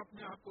لوگ ہیں جو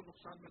اپنے آپ کو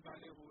نقصان میں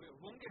ڈالے ہوئے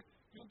ہوں گے،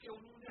 کیونکہ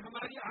انہوں نے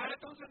ہماری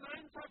آیتوں سے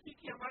ناانصافی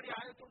کی، ہماری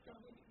آیتوں سے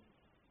عمل نہیں.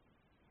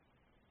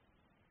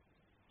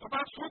 اب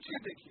آپ سوچ کے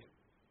دیکھیے،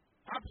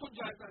 آپ خود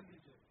جائزہ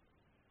لیجیے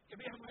کہ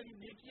بھائی ہماری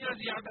نیکیاں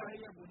زیادہ ہے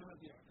یا گناہ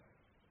زیادہ ہے.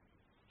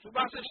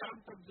 صبح سے شام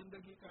تک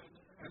زندگی کا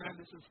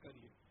انالیسس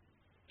کریے.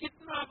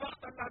 کتنا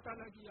وقت اللہ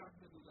تعالیٰ کی یاد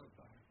میں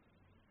گزرتا ہے.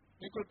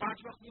 کوئی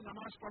 5 وقت کی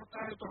نماز پڑھتا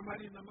ہے تو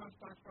ہماری نماز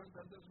 5-5,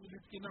 10-10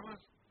 منٹ کی نماز،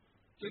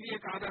 چلیے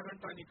ایک آدھا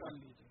گھنٹہ نکال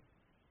لیجیے،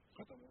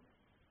 ختم ہو گیا.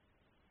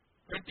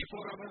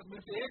 24 آورز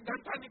میں سے 1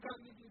 گھنٹہ نکال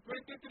لیجیے.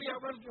 23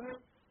 آورز جو ہے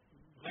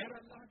غیر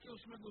اللہ کے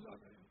اس میں گزار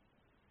رہے ہیں.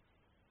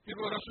 پھر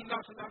وہ رسول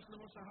اللہ صلی اللہ علیہ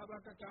وسلم صحابہ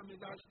کا کیا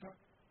مزاج تھا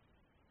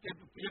کہ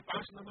یہ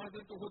 5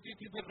 نمازیں تو ہوتی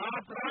تھی، پھر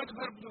رات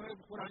بھر جو ہے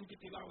قرآن کی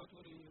تلاوت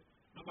ہو رہی ہے،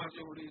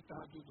 نمازیں ہو رہی ہے،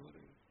 تہجد ہو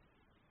رہی ہے.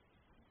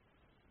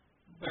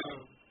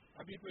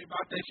 ابھی کوئی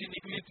بات ایسی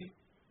نکلی تھی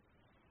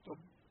تو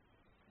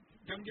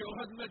جنگ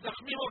احد میں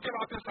زخمی ہو کے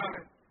واپس آ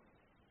رہے،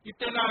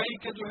 اطلاع آئی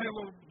کہ جو ہے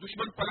وہ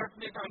دشمن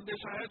پلٹنے کا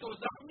اندیشہ ہے، تو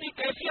زخمی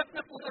کیفیت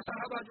میں پورے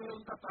صحابہ جو ہے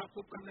ان کا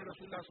تعاقب کرنے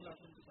رسول اللہ صلی اللہ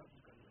علیہ وسلم کے ساتھ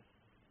نکل گئے.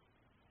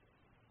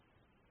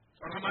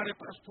 اور ہمارے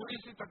پاس تھوڑی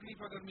سی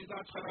تکلیف اگر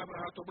مزاج خراب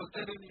رہا تو بولتے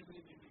رہے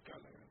نہیں کیا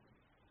لگا.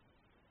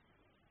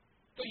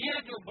 تو یہ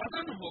جو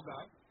وزن ہوگا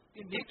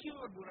یہ نیکیوں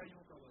اور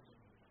برائیوں کا وزن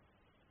ہوگا.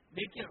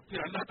 نیکیاں پھر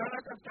اللہ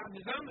تعالیٰ کا کیا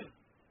نظام ہے،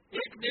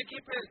 ایک نیکی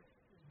پہ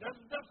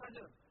 10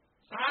 اجر،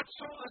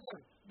 700 اجر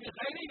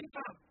بغیر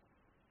حساب،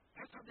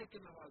 ایسا دیکھ کے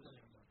نوازا ہے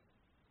اللہ.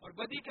 اور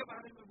بدی کے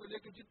بارے میں بولے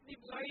کہ جتنی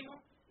برائی ہو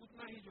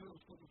اتنا ہی جو ہے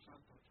اس کو نقصان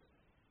پہنچے.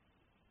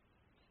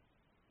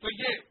 تو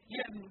یہ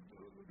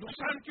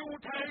نقصان کیوں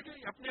اٹھائے گے،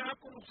 اپنے آپ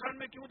کو نقصان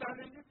میں کیوں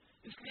ڈالیں گے؟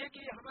 اس لیے کہ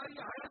یہ ہماری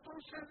آیتوں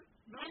سے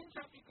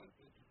ناانصافی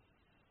کرتے تھے،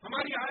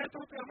 ہماری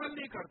آیتوں پہ عمل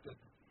نہیں کرتے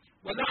تھے.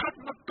 وَلَقَدْ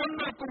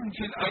مَكَّنَّاكُمْ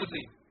فِي الْأَرْضِ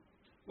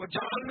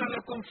وَجَعَلْنَا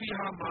لَكُمْ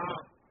فِيهَا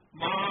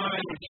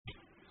مَعَايِشَ.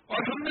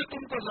 اور ہم نے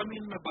تم کو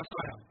زمین میں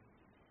بسایا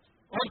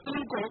اور تم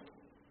کو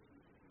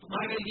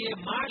تمہارے لیے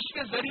معاش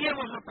کے ذریعے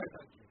وہاں پیدا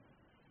کیا.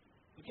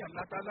 کیونکہ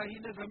اللہ تعالیٰ ہی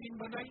نے زمین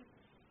بنائی،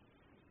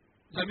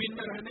 زمین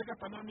میں رہنے کا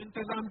تمام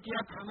انتظام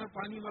کیا، کھانا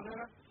پانی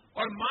وغیرہ،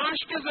 اور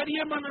معاش کے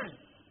ذریعے بنائے.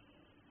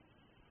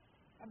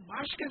 اب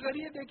معاش کے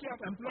ذریعے دیکھیے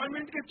آپ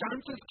امپلائمنٹ کے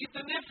چانسز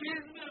کتنے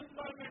فیلڈ میں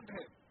امپلائمنٹ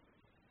ہے.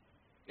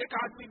 ایک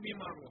آدمی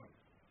بیمار ہوا،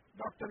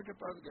 ڈاکٹر کے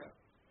پاس گیا،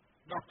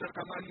 ڈاکٹر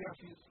کما لیا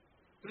فیس،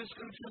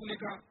 پرسکرپشن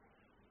لکھا،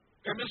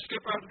 کیمسٹ کے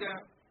پاس گیا،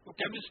 وہ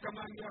کیمسٹ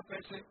کما لیا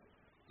پیسے.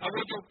 اب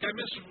وہ جو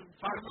کیمسٹ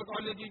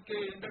فارماکالوجی کے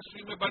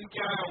انڈسٹری میں بن کے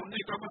آیا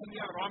انہیں کما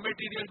لیا، را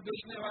میٹیریل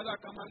بیچنے والا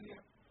کما لیا.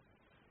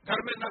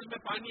 گھر میں نل میں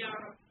پانی آ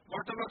رہا،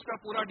 واٹر ورکس کا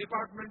پورا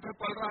ڈپارٹمنٹ ہے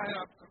پل رہا ہے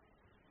آپ کا.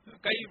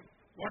 کئی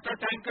واٹر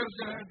ٹینکرز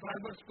جو ہے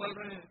ڈرائیورس پل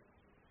رہے ہیں.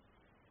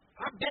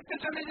 آپ دیکھتے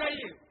چلے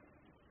جائیے،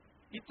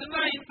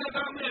 اتنا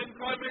انتظام ہے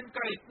امپلائمنٹ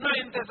کا، اتنا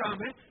انتظام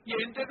ہے.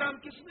 یہ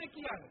انتظام کس نے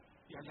کیا ہے؟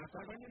 یہ اللہ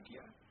تعالیٰ نے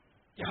کیا ہے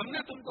کہ ہم نے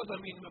تم کو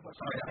زمین میں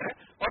بسایا ہے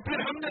اور پھر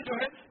ہم نے جو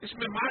ہے اس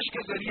میں معاش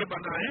کے ذریعے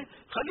بنائے.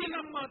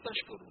 قلیلا ما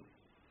تشکرون.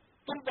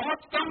 تم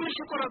بہت کم ہی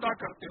شکر ادا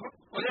کرتے ہو.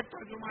 اور ایک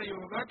ترجمہ یہ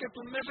ہوگا کہ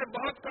تم میں سے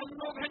بہت کم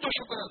لوگ ہیں جو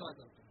شکر ادا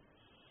کرتے ہیں.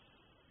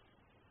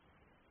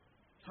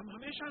 ہم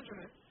ہمیشہ جو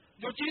ہے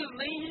جو چیز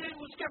نہیں ہے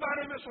اس کے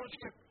بارے میں سوچ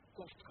کے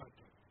کوفت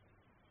کرتے ہیں،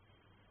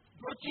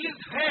 جو چیز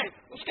ہے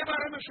اس کے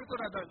بارے میں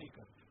شکر ادا نہیں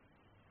کرتے.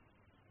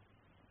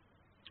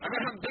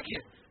 اگر ہم دیکھیے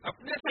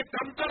اپنے سے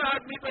کمتر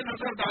آدمی پہ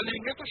نظر ڈالیں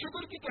گے تو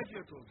شکر کی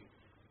کیفیت ہوگی،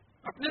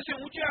 اپنے سے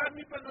اونچے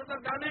آدمی پر نظر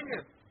ڈالیں گے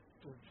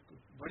تو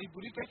بڑی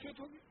بری کیفیت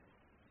ہوگی.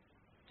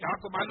 کیا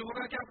آپ کو معلوم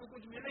ہوگا کہ آپ کو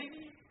کچھ ملے ہی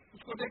نہیں.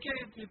 اس کو دیکھیے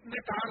اتنے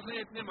کارز ہیں،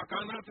 اتنے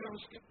مکانات ہیں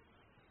اس کے،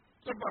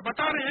 تو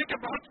بتا رہے ہیں کہ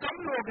بہت کم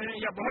لوگ ہیں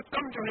یا بہت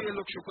کم جو ہے یہ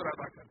لوگ شکر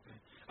ادا کرتے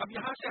ہیں. اب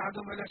یہاں سے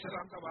آدم علیہ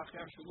السلام کا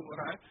واقعہ شروع ہو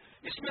رہا ہے.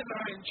 اس میں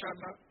ذرا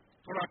انشاءاللہ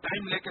تھوڑا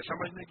ٹائم لے کے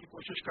سمجھنے کی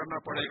کوشش کرنا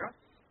پڑے گا.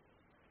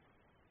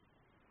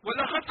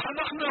 وَلَقَدْ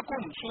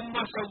خَلَقْنَاكُمْ ثُمَّ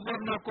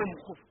صَوَّرْنَاكُمْ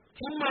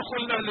ثُمَّ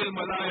قُلْنَا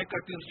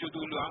لِلْمَلَائِكَةِ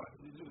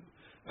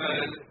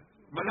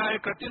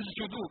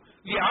اسْجُدُوا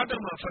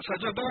لِآدَمَ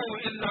فَسَجَدُوا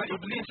إِلَّا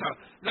إِبْلِيسَ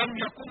لَمْ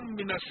يَكُنْ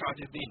مِنَ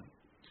السَّاجِدِينَ.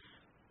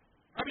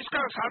 اب اس کا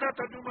سادہ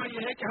ترجمہ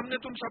یہ ہے کہ ہم نے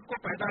تم سب کو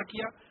پیدا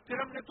کیا،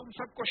 پھر ہم نے تم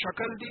سب کو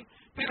شکل دی،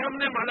 پھر ہم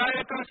نے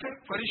ملائکہ سے،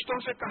 فرشتوں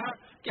سے کہا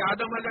کہ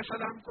آدم علیہ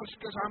السلام کو اس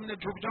کے سامنے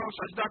جھک جاؤ،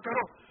 سجدہ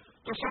کرو.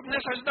 تو سب نے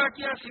سجدہ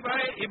کیا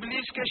سوائے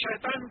ابلیس کے،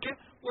 شیطان کے.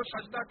 وہ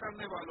سجدہ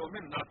کرنے والوں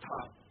میں نہ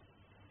تھا.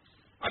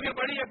 اب یہ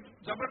بڑی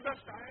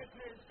زبردست آیت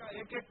ہے، اس کا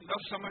ایک ایک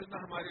لفظ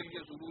سمجھنا ہمارے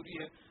لیے ضروری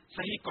ہے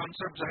صحیح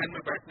کانسیپٹ ذہن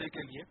میں بیٹھنے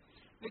کے لیے.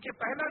 دیکھیے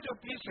پہلا جو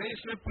پیس ہے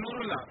اس میں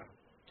پلورل آ رہا،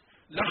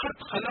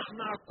 لقد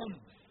خلقناکم،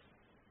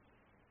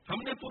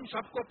 ہم نے تم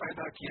سب کو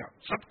پیدا کیا،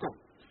 سب کو،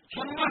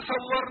 ثم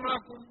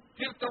صورناکم،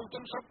 پھر تو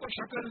تم سب کو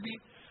شکل دی،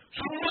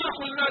 ثم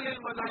قلنا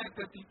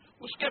للملائکۃ،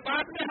 اس کے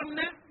بعد میں ہم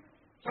نے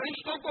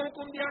فرشتوں کو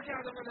حکم دیا کہ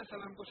آدم علیہ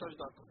السلام کو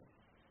سجدہ کرو۔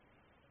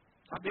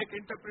 اب ایک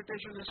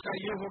انٹرپریٹیشن اس کا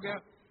یہ ہو گیا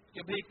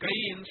کہ بھئی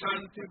کئی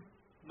انسان تھے،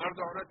 مرد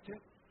عورت تھے،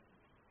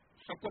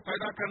 سب کو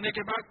پیدا کرنے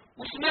کے بعد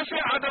اس میں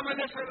سے آدم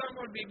علیہ السلام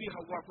اور بی بی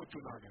حوا کو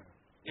چنا گیا۔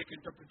 ایک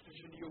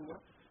انٹرپریٹیشن یہ ہوا،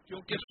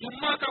 کیونکہ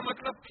سما کا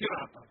مطلب پھر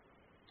آتا۔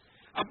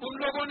 اب ان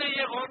لوگوں نے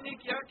یہ غور نہیں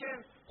کیا کہ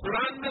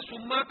قرآن میں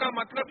سما کا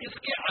مطلب اس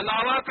کے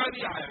علاوہ کا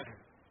بھی آیا ہے۔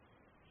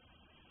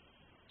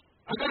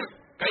 اگر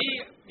کئی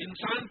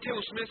انسان تھے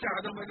اس میں سے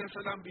آدم علیہ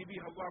السلام بی بی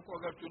حوا کو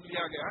اگر چن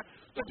لیا گیا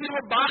تو پھر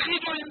وہ باقی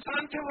جو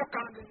انسان تھے وہ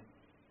کہاں گئے،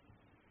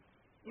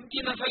 ان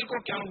کی نسل کو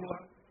کیا ہوا؟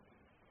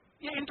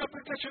 یہ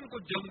انٹرپریٹیشن کو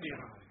جم نہیں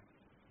رہا ہے۔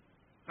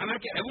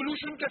 حالانکہ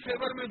ایوولوشن کے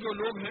فیور میں جو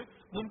لوگ ہیں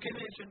ممکن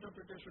ہے اس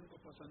انٹرپریٹیشن کو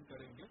پسند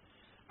کریں گے۔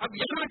 اب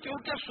یہاں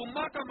کیونکہ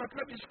سما کا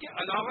مطلب اس کے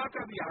علاوہ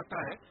کا بھی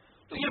آتا ہے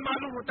تو یہ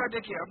معلوم ہوتا ہے،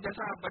 دیکھیے اب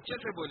جیسا آپ بچے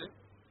سے بولے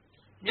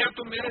یا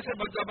تم میرے سے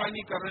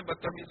بدزبانی کر رہے ہیں،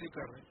 بدتمیزی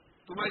کر رہے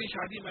ہیں، تمہاری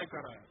شادی میں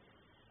کرایا،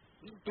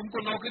 تم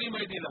کو نوکری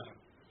میں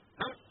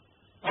دلایا،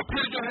 اور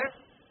پھر جو ہے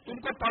تم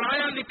کو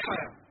پڑھایا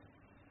لکھایا،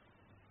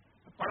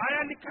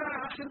 پڑھایا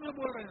لکھایا آخر میں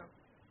بول رہے ہیں،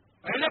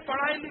 پہلے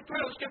پڑھائی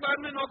لکھایا اس کے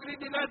بعد میں نوکری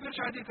دلایا پھر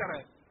شادی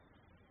کرائے۔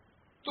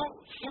 تو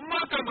سما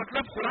کا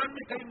مطلب قرآن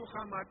میں کئی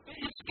مقامات پہ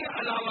اس کے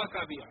علاوہ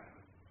کا بھی آیا۔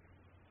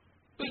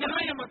 تو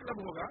یہاں یہ مطلب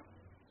ہوگا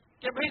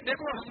کہ بھئی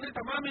دیکھو ہم نے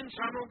تمام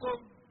انسانوں کو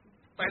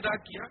پیدا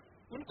کیا،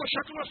 ان کو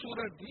شکل و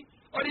صورت دی،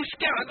 اور اس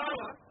کے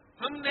علاوہ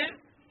ہم نے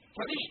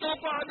فرشتوں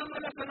کو آدم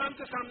علیہ السلام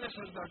کے سامنے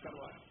سجدہ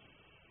کروایا۔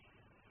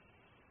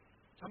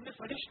 ہم نے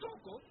فرشتوں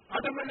کو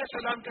آدم علیہ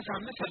السلام کے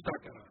سامنے سجدہ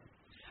کرایا۔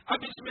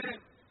 اب اس میں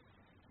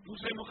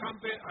دوسرے مقام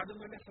پہ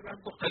آدم علیہ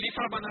السلام کو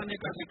خلیفہ بنانے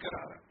کا ذکر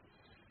آ رہا ہے،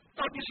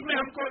 تو اب اس میں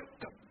ہم کو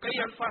کئی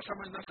الفاظ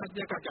سمجھنا،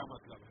 سجدے کا کیا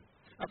مطلب ہے۔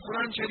 اب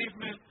قرآن شریف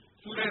میں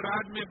سورہ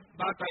رعد میں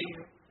بات آئی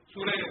ہے،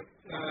 سورہ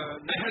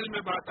نحل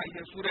میں بات آئی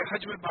ہے، سورہ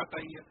حج میں بات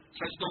آئی ہے،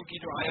 سجدوں کی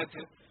جو آیت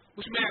ہے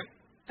اس میں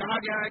کہا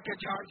گیا ہے کہ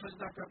جھاڑ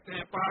سجدہ کرتے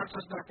ہیں، پہاڑ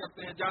سجدہ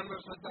کرتے ہیں، جانور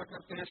سجدہ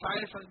کرتے ہیں،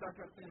 سائے سجدہ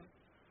کرتے ہیں۔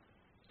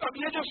 تو اب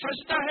یہ جو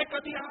سجدہ ہے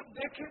کبھی آپ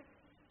دیکھیں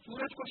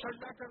سورج کو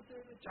سجدہ کرتے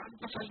ہوئے، چاند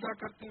کو سجدہ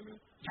کرتے ہوئے،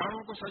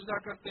 جھاڑوں کو سجدہ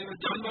کرتے ہوئے،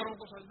 جانوروں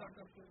کو سجدہ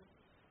کرتے ہوئے،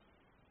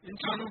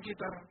 انسانوں کی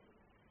طرح۔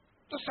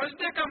 تو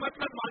سجدے کا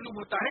مطلب معلوم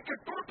ہوتا ہے کہ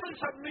total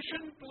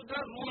submission to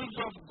the rules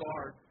of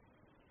God,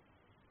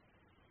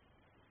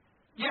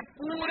 یہ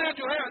پورے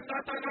جو ہے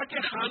اللہ تعالیٰ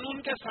کے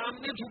قانون کے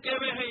سامنے جھکے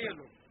ہوئے ہیں یہ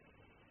لوگ۔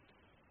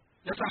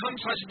 جیسا ہم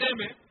سجدے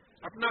میں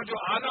اپنا جو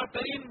اعلیٰ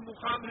ترین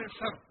مقام ہے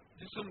سر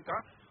جسم کا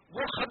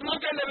وہ قدموں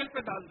کے لیول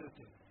پہ ڈال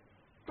دیتے ہیں،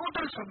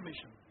 ٹوٹل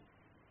سبمیشن۔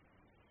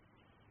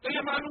 تو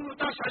یہ معلوم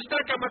ہوتا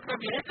سجدہ کا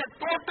مطلب یہ ہے کہ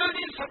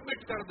ٹوٹلی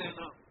سبمٹ کر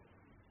دینا،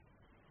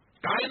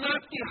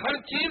 کائنات کی ہر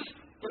چیز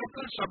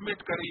ٹوٹل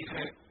سبمٹ کری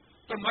ہے۔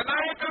 تو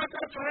ملائکہ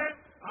کا جو ہے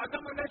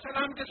آدم علیہ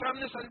السلام کے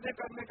سامنے سجدے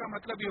کرنے کا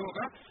مطلب یہ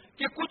ہوگا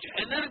کہ کچھ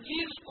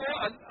انرجیز کو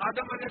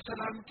آدم علیہ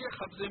السلام کے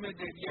قبضے میں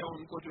دے دیا،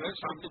 ان کو جو ہے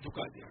سامنے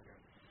جھکا دیا گیا۔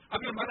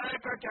 اب یہ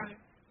ملائکہ کیا ہے؟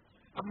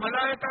 اب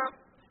ملائکہ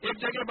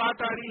ایک جگہ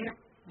بات آ رہی ہے،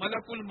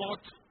 ملک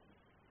الموت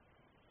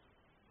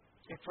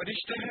ایک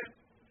فرشتے ہیں،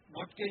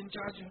 موت کے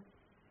انچارج ہیں۔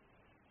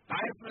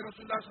 طائف میں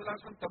رسول اللہ صلی اللہ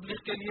علیہ وسلم تبلیغ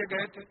کے لیے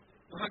گئے تھے،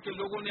 وہاں کے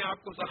لوگوں نے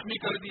آپ کو زخمی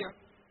کر دیا،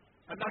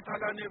 اللہ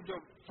تعالیٰ نے جو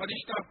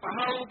فرشتہ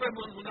پہاڑوں پہ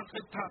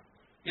منعقد تھا،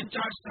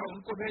 انچارج تھا، ان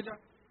کو بھیجا،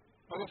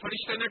 اور وہ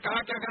فرشتے نے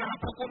کہا کہ اگر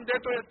آپ حکم دے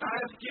تو یہ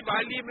طائف کی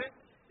والی میں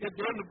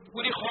یہ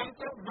پوری قوم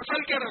کو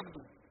مسل کے رکھ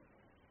دوں۔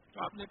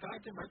 تو آپ نے کہا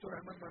کہ میں تو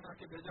رحمت بنا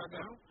کے بھیجا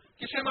گیا ہوں،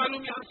 کسے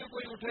معلوم یہاں سے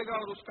کوئی اٹھے گا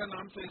اور اس کا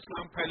نام سے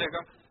اسلام پھیلے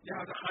گا،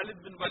 لہٰذا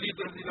خالد بن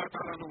ولید رضی اللہ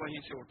تعالیٰ نے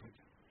وہیں سے اٹھے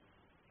تھے۔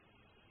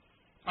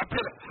 اور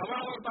پھر ہوا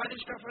اور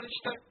بارش کا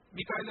فرشتہ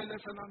میکائیل علیہ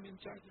السلام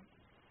انچارج ہے۔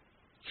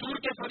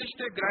 سور کے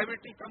فرشتے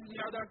گریوٹی کم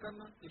زیادہ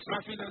کرنا،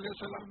 اسرافیل علیہ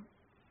السلام۔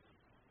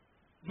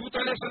 لوط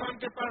علیہ السلام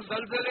کے پاس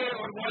زلزلے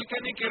اور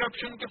والکینک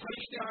ایرپشن کے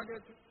فرشتے آ گئے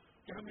تھے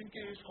کہ ہم ان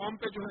کے اس قوم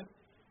پہ جو ہے،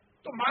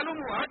 تو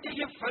معلوم ہوا کہ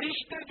یہ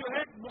فرشتے جو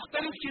ہے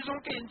مختلف چیزوں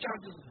کے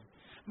انچارجز ہیں،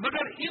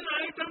 مگر ان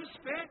آئٹمس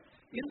پہ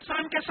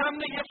انسان کے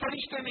سامنے یہ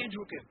فرشتے نہیں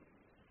جھکے۔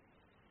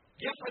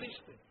 یہ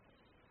فرشتے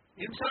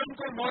انسان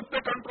کو موت پہ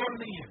کنٹرول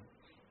نہیں ہے،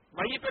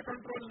 وہی پہ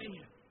کنٹرول نہیں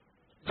ہے،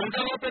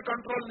 زلزلوں پہ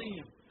کنٹرول نہیں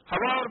ہے،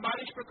 ہوا اور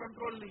بارش پہ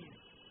کنٹرول نہیں ہے۔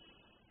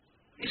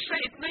 اس سے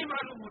اتنا ہی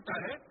معلوم ہوتا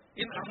ہے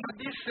ان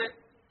احادیث سے،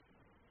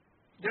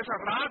 جیسا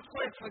رات کو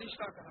ایک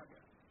فرشتہ کہا گیا،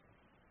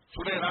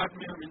 سورہ رات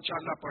میں ہم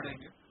انشاءاللہ پڑھیں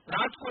گے،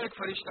 رات کو ایک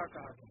فرشتہ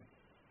کہا گیا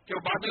کہ وہ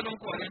بادلوں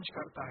کو ارینج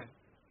کرتا ہے،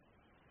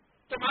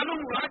 تو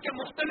معلوم ہوا کہ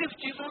مختلف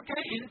چیزوں کے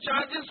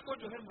انچارجز کو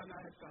جو ہے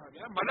ملائک کہا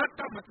گیا۔ ملک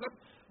کا مطلب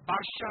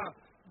بادشاہ،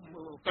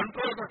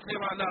 کنٹرول رکھنے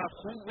والا،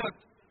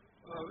 قوت،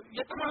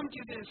 یہ تمام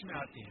چیزیں اس میں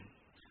آتی ہیں۔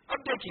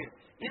 اب دیکھیے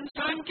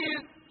انسان کے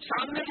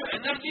سامنے جو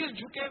انرجیز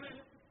جھکے ہوئے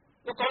ہیں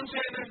وہ کون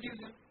سے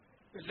انرجیز ہیں؟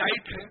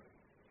 لائٹ ہے،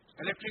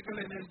 الیکٹریکل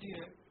انرجی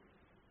ہے،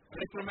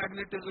 الیکٹرو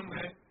میگنیٹزم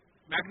ہے،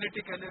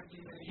 میگنیٹک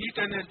انرجی ہے، ہیٹ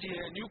انرجی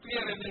ہے،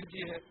 نیوکلیئر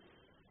انرجی ہے،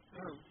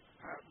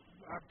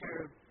 آپ کے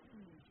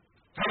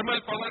تھرمل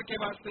پاور کے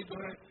واسطے جو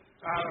ہے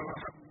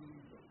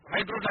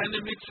ہائیڈرو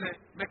ڈائنمکس ہے،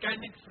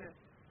 میکینکس ہے،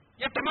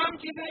 یہ تمام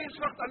چیزیں اس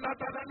وقت اللہ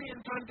تعالیٰ نے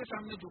انسان کے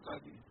سامنے جھکا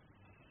دی.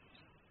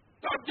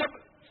 تو اب جب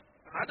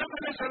آدم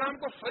علیہ السلام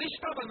کو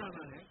فرشتہ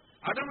بنانا ہے،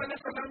 آدم علیہ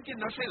السلام کی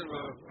نسل،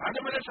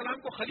 آدم علیہ السلام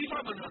کو خلیفہ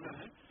بنانا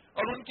ہے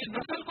اور ان کی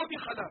نسل کو بھی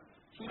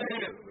سورہ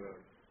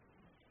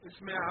اس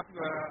میں آپ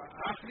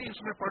آخری اس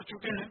میں پڑھ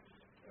چکے ہیں،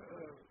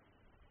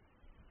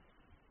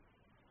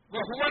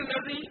 وَهُوَ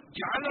الَّذِي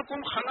جَعَلَكُمْ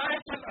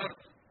خَلَائِفَ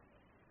الْأَرْضِ،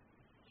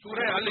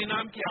 سورہ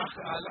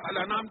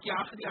الانعام کی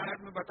آخری آیت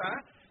میں بتایا.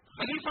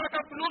 خلیفہ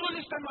کا پلورل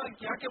استعمال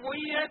کیا کہ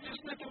وہی ہے جس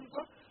نے تم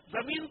کو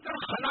زمین کا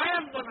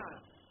خلائق بنایا.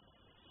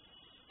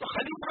 تو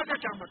خلیفہ کا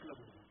کیا مطلب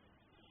ہوگا؟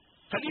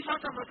 خلیفہ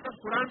کا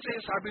مطلب قرآن سے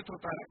یہ ثابت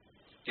ہوتا ہے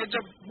کہ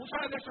جب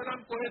موسیٰ علیہ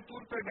السلام کوہ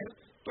طور پہ گئے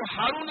تو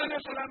ہارون علیہ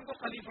السلام کو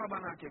خلیفہ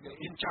بنا کے گئے،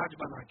 انچارج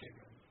بنا کے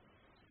گئے.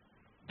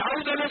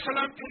 داؤد علیہ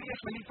السلام کے لیے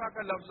خلیفہ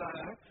کا لفظ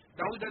آیا ہے.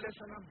 داؤد علیہ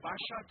السلام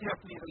بادشاہ تھے،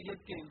 اپنی ریت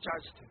کے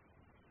انچارج تھے.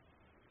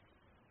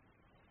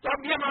 تو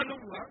اب یہ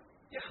معلوم ہوا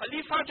کہ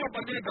خلیفہ جو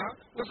بنے گا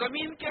وہ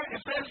زمین کے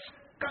افیئرس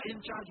کا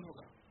انچارج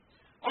ہوگا،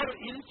 اور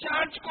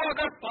انچارج کو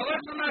اگر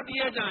پاورز نہ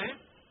دیے جائیں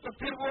تو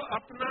پھر وہ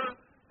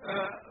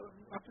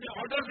اپنے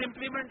آرڈرز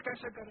امپلیمنٹ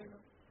کیسے کرے گا؟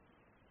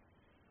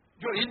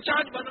 جو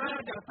انچارج بنایا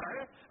جاتا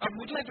ہے، اب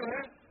مجھے جو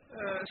ہے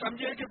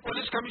سمجھیے کہ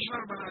پولیس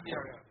کمشنر بنا دیا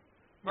گیا،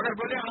 مگر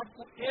بولے آپ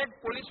کو ایک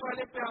پولیس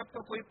والے پہ آپ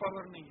کا کوئی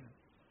پاور نہیں ہے،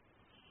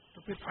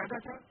 تو پھر فائدہ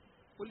کیا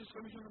پولیس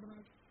کمشنر بنا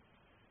دیا؟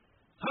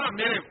 ہاں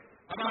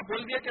اب آپ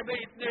بول دیے کہ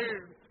بھائی اتنے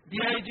ڈی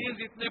آئی جیز،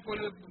 اتنے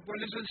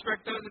پولیس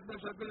انسپیکٹر، اتنے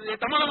سرکل، یہ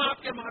تمام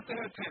آپ کے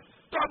ماتحت ہیں،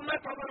 تو اب میں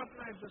پاور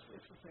اپنا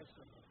ایکسرسائز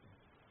کر رہا ہوں.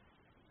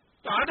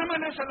 تو آدم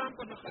علیہ السلام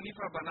کو جو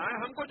خلیفہ بنایا،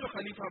 ہم کو جو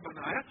خلیفہ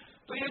بنایا،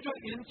 تو یہ جو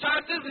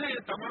انچارجز ہیں،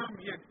 تمام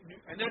یہ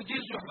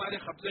انرجیز جو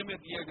ہمارے قبضے میں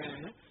دیے گئے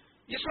ہیں،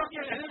 اس وقت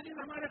یہ انرجیز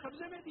ہمارے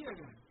قبضے میں دیے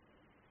گئے ہیں.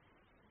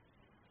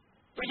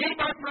 تو یہی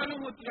بات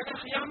معلوم ہوتی ہے اگر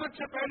قیامت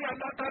سے پہلے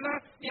اللہ تعالیٰ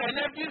یہ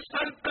انرجیز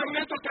سرو کر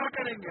لیں تو کیا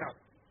کریں گے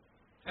آپ؟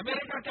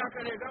 امریکہ کیا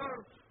کرے گا اور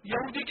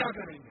یہودی کیا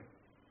کریں گے؟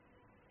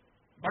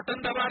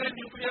 بٹن دبا رہے،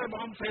 نیوکلیئر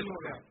بام فیل ہو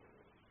گیا،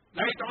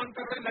 لائٹ آن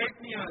کر رہے،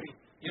 لائٹ نہیں آ رہی.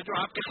 یہ جو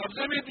آپ کے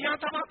قبضے میں دیا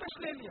تھا واپس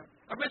لے لیا.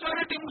 اب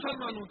میجورٹی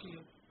مسلمانوں کی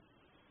ہے،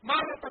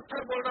 مارو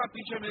پتھر بول رہا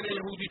پیچھے میرے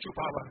یہودی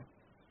چھپا ہوا ہے.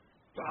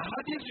 تو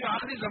احادیث جو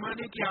آخری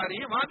زمانے کی آ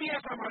رہی ہے وہاں بھی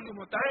ایسا معلوم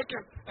ہوتا ہے کہ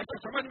ایسا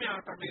سمجھ میں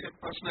آتا میرے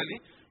پرسنلی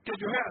کہ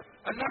جو ہے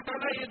اللہ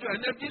تعالیٰ یہ جو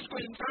انرجیز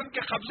کو انسان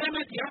کے قبضے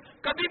میں دیا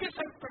کبھی بھی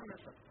سرو کر نہ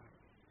سکتا.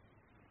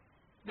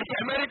 دیکھیے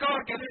امریکہ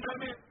اور کینیڈا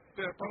میں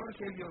پاور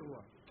فیلئر ہوا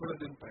تھوڑے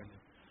دن پہلے،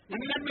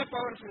 انگلینڈ میں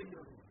پاور فیلئر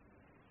ہوا،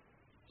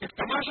 ایک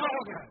تماشا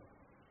ہو گیا،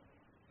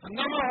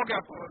 ہنگامہ ہو گیا،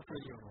 پاور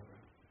فیلئر ہو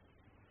گیا.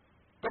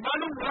 تو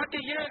معلوم ہوا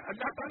کہ یہ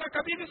اللہ تعالیٰ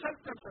کبھی بھی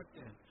سرو کر سکتے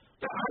ہیں.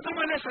 تو آدم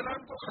علیہ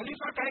السلام کو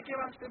خلیفہ کہہ کے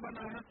واسطے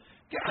بنایا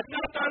کہ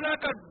اللہ تعالیٰ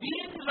کا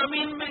دین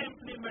زمین میں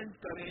امپلیمنٹ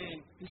کریں،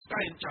 اس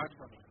کا انچارج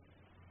بنا.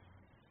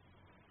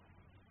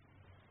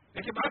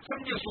 لیکن بات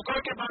سمجھیے، سکھا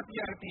کے بات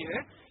یہ آتی ہے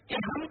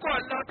کہ ہم کو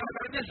اللہ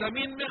تعالیٰ نے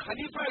زمین میں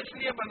خلیفہ اس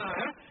لیے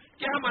بنایا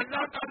کہ ہم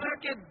اللہ تعالیٰ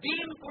کے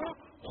دین کو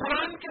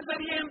قرآن کے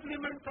ذریعے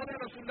امپلیمنٹ کریں،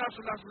 رسول اللہ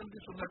صلی اللہ علیہ وسلم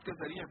کی سنت کے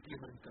ذریعے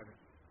امپلیمنٹ کریں.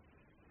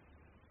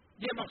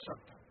 یہ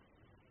مقصد تھا.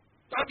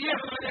 تو اب یہ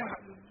ہمارے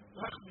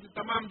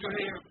تمام جو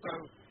ہے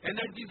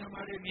انرجیز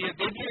ہمارے لیے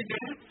دے دیے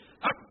گئے ہیں.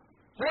 اب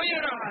ہو یہ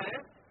رہا ہے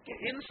کہ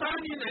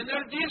انسان ان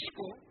انرجیز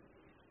کو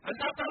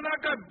اللہ تعالیٰ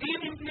کا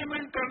دین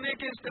امپلیمنٹ کرنے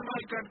کے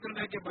استعمال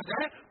کرنے کے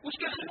بجائے اس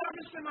کے خلاف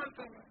استعمال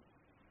کر رہا ہے،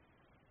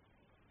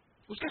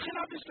 اس کے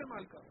خلاف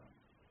استعمال کر رہا ہے.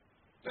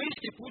 تو اس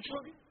کی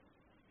پوچھو بھی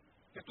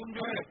کہ تم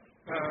جو ہے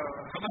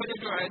ہمارے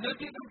جو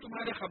انرجی تم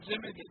تمہارے قبضے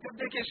میں دی. جب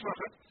دیکھیں اس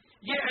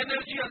وقت یہ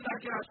انرجی اللہ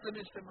کے راستے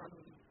میں استعمال ہو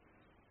رہی ہے،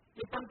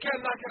 یہ پنکھے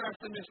اللہ کے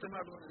راستے میں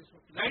استعمال ہو رہے ہیں، اس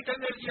وقت لائٹ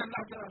انرجی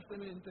اللہ کے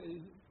راستے میں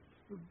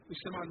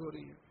استعمال ہو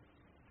رہی ہے.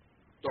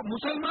 تو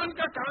مسلمان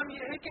کا کام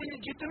یہ ہے کہ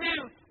یہ جتنے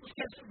اس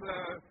کے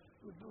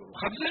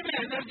قبضے میں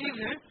انرجیز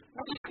ہیں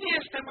وہ اس لیے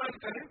استعمال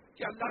کریں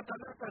کہ اللہ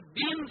تعالیٰ کا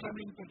دین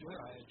زمین پہ جو ہے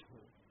عائد ہو.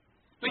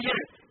 تو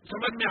یہ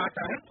سمجھ میں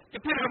آتا ہے کہ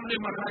پھر ہم نے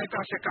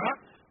ملائکہ سے کہا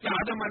کہ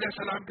آدم علیہ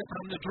السلام کے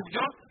سامنے جھک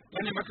جاؤ،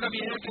 یعنی مطلب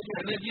یہ ہے کہ جو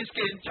انرجیز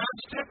کے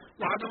انچارج تھے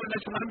وہ آدم علیہ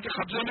السلام کے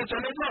قبضے میں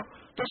چلے جاؤ.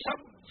 تو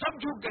سب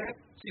جھک گئے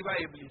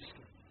سوائے ابلیس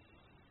کے.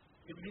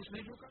 ابلیس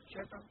نہیں جھکا،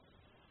 شیطان.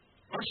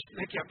 اور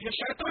دیکھیے اب یہ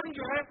شیطان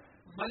جو ہے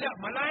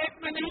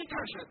ملائک میں نہیں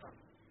تھا.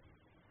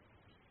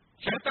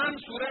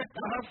 شیطان سورہ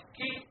کہف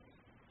کی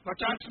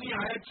 50ویں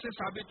آیت سے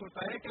ثابت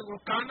ہوتا ہے کہ وہ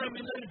کانا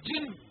من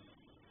الجن،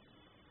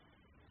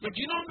 یہ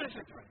جنوں میں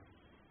سے تھا.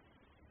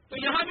 تو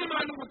یہاں بھی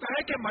معلوم ہوتا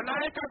ہے کہ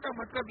ملائکہ کا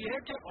مطلب یہ ہے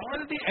کہ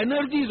آل دی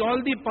انرجیز،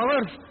 آل دی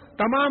پاورز،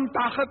 تمام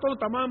طاقتوں،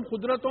 تمام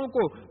قدرتوں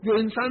کو جو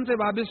انسان سے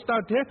وابستہ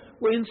تھے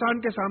وہ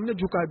انسان کے سامنے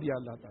جھکا دیا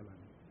اللہ تعالیٰ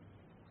نے.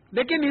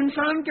 لیکن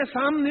انسان کے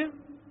سامنے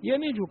یہ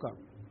نہیں جھکا،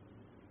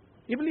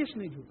 ابلیس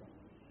نہیں جھکا.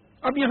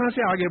 اب یہاں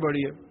سے آگے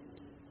بڑھیے،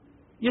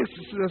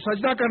 یہ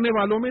سجدہ کرنے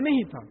والوں میں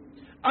نہیں تھا.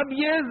 اب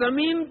یہ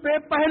زمین پہ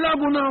پہلا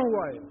گناہ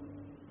ہوا ہے.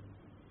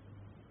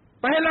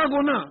 پہلا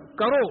گناہ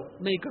کرو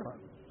نہیں کرا،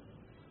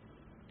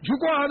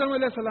 جھکو آدم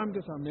علیہ السلام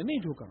کے سامنے نہیں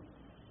جھکا.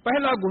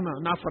 پہلا گناہ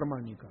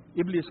نافرمانی کا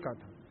ابلیس کا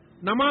تھا.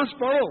 نماز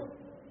پڑھو،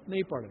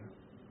 نہیں پڑھے.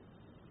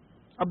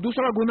 اب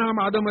دوسرا گناہ ہم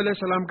آدم علیہ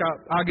السلام کا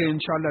آگے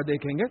انشاءاللہ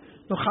دیکھیں گے.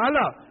 تو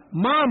خالہ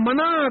ما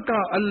منع کا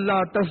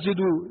اللہ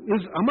تسجدو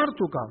از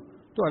امرتو کا،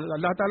 تو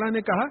اللہ تعالیٰ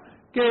نے کہا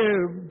کہ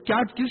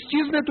کیا کس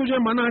چیز نے تجھے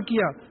منع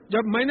کیا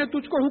جب میں نے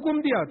تجھ کو حکم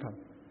دیا تھا.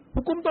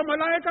 حکم تو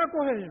ملائکہ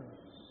کو ہے.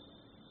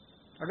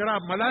 اگر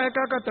آپ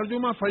ملائکہ کا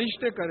ترجمہ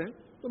فرشتے کریں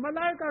تو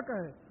ملائکہ کا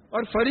ہے،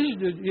 اور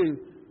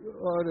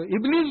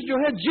ابلیس جو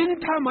ہے جن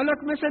تھا،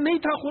 ملک میں سے نہیں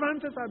تھا، قرآن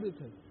سے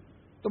ثابت ہے.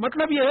 تو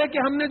مطلب یہ ہے کہ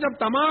ہم نے جب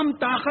تمام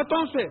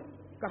طاقتوں سے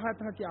کہا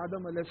تھا کہ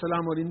آدم علیہ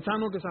السلام اور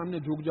انسانوں کے سامنے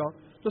جھک جاؤ،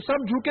 تو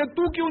سب جھکے،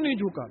 تو کیوں نہیں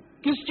جھکا؟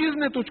 کس چیز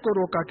نے تجھ کو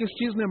روکا؟ کس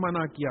چیز نے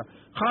منع کیا؟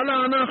 قال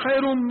انا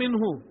خیر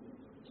منہ،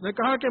 نے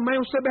کہا کہ میں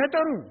اس سے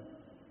بہتر ہوں.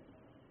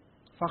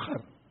 فخر،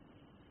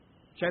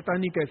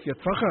 شیطانی کیفیت،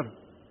 فخر.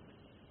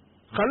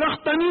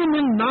 خلقتنی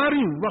من نار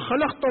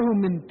وخلقتہ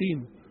من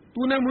طین،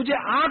 تو نے مجھے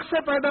آگ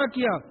سے پیدا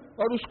کیا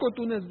اور اس کو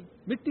تو نے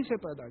مٹی سے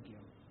پیدا کیا.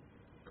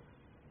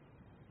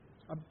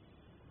 اب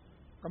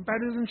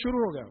کمپیریزن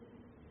شروع ہو گیا.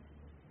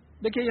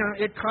 دیکھیے یہاں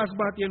ایک خاص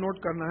بات یہ نوٹ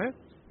کرنا ہے،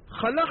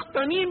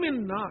 خلقتنی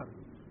من نار،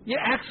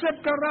 یہ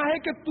ایکسپٹ کر رہا ہے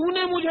کہ تو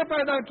نے مجھے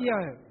پیدا کیا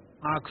ہے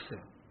آگ سے،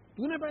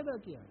 تو نے پیدا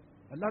کیا ہے.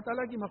 اللہ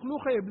تعالیٰ کی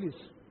مخلوق ہے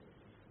ابلیس،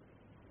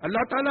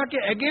 اللہ تعالیٰ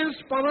کے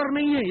اگینسٹ پاور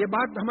نہیں ہے. یہ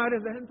بات ہمارے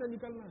ذہن سے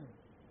نکلنا ہے.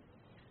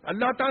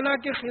 اللہ تعالیٰ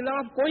کے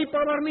خلاف کوئی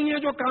پاور نہیں ہے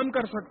جو کام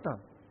کر سکتا.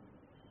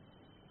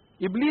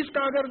 ابلیس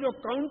کا اگر جو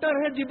کاؤنٹر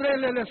ہے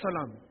جبرائیل علیہ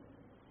السلام،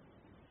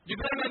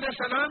 جبرائیل علیہ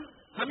السلام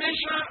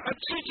ہمیشہ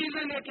اچھی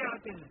چیزیں لے کے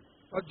آتے ہیں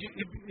اور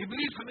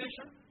ابلیس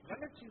ہمیشہ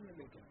غلط چیزیں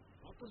لے کے آتے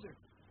ہیں، اپوزٹ.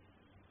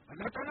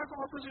 اللہ تعالیٰ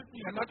کو اپوزٹ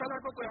نہیں، اللہ تعالیٰ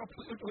کو کوئی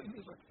اپوزٹ ہو ہی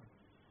نہیں سکتا.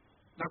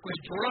 نہ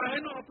کوئی جوڑا ہے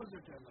نہ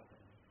اپوزٹ ہے اللہ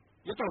تعالیٰ.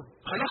 یہ تو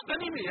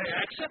خلقتنی میں یہ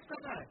ایکسپٹ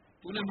کر رہا ہے،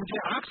 تو نے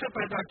مجھے آگ سے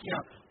پیدا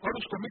کیا اور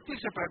اس کو مٹی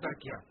سے پیدا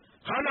کیا.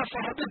 قال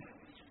فاہبط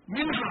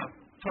منہا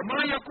فما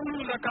یکون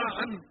لک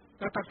ان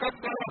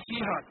تتکبر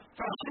فیہا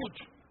فاخرج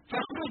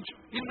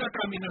انک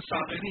من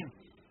الصاغرین.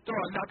 تو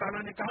اللہ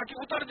تعالیٰ نے کہا کہ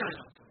اتر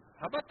جانا،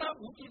 ہبط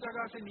اونچی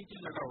جگہ سے نیچی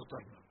جگہ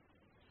اترنا.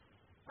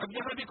 اب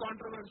یہاں بھی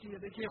کانٹروورسی ہے.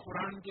 دیکھیے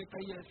قرآن کے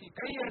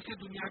کئی ایسی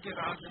دنیا کے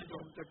راز ہیں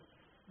جو ہم تک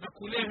نہ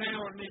کھلے ہیں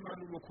اور نہیں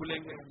معلوم وہ کھلیں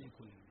گے یا نہیں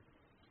کھلیں گے.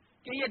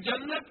 کہ یہ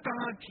جنت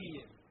کہاں تھی؟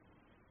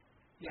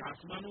 یہ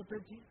آسمانوں پہ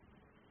تھی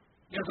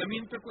یا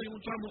زمین پہ کوئی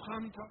اونچا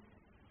مقام تھا؟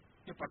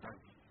 یہ پتہ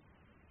نہیں.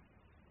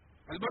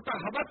 البتہ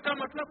ہبط کا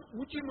مطلب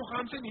اونچی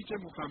مقام سے نیچے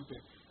مقام پہ.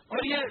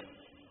 اور یہ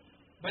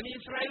بنی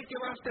اسرائیل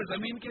کے واسطے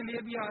زمین کے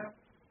لیے بھی آیا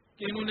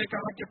کہ انہوں نے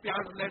کہا کہ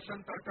پیاز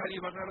لہسن ترکاری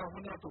وغیرہ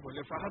ہونا، تو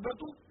بولے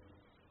فہبطو،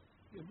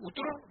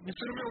 اترو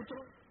مصر میں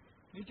اترو،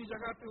 نیچی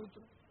جگہ پہ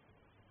اترو.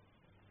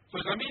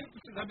 تو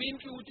زمین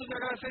کی اونچی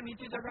جگہ سے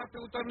نیچی جگہ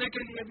پہ اترنے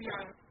کے لیے بھی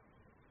آیا.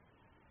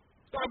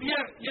 تو اب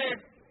یہ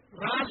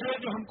راز ہے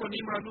جو ہم کو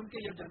نہیں معلوم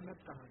کہ یہ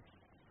جنت کہاں ہے.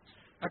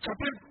 اچھا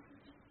پھر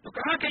تو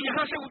کہا کہ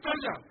یہاں سے اتر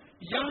جا،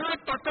 یہاں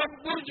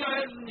تکبر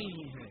جائز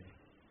نہیں ہے.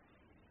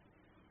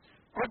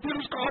 اور پھر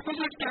اس کا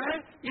اپوزٹ کیا ہے؟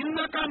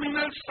 انک من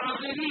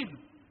الصاغرین.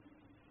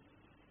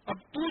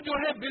 اب تو جو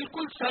ہے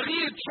بالکل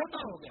صغیر،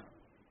 چھوٹا ہو گیا.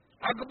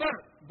 اکبر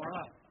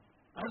بڑا،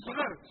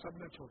 اصغر سب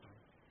میں چھوٹا.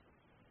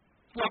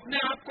 تو اپنے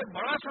آپ کو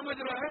بڑا سمجھ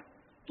رہا ہے،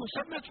 تو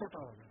سب میں چھوٹا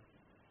ہو گیا.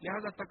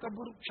 لہذا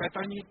تکبر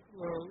شیطانی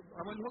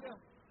عمل ہو گیا.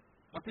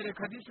 اور پھر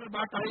ایک حدیث میں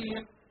بات آئی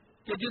ہے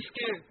کہ جس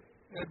کے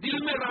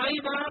دل میں رائی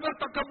برابر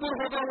تکبر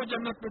ہوگا وہ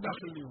جنت میں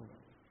داخل نہیں ہوگا.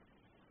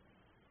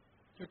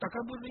 تو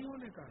تکبر نہیں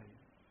ہونے کا ہے.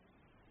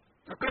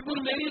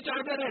 تکبر میری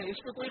چادر ہے، اس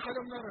پہ کوئی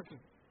قدم نہ رکھے.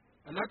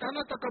 اللہ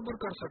تعالیٰ تکبر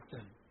کر سکتے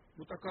ہیں،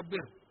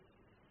 متکبر،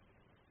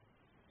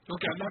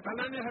 کیونکہ اللہ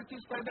تعالیٰ نے ہر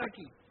چیز پیدا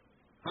کی.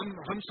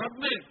 ہم سب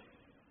میں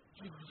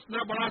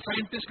جتنا بڑا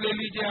سائنٹسٹ لے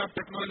لیجئے آپ،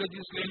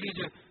 ٹیکنالوجسٹ لے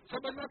لیجئے،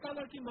 سب اللہ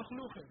تعالیٰ کی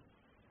مخلوق ہے.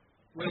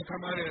 وہ ایک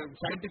ہمارے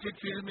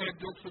سائنٹیفک فیلڈ میں ایک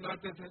جوک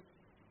سناتے تھے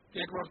کہ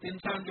ایک وقت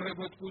انسان جو ہے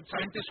بہت کچھ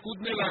سائنٹسٹ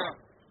کودنے لگا،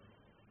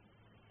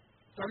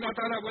 تو اللہ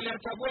تعالیٰ بولے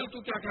اچھا بول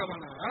تو کیا کیا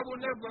بنایا؟ اب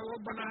انہیں وہ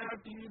بنایا،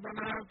 ٹی وی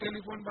بنایا،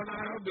 ٹیلی فون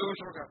بنایا اور بے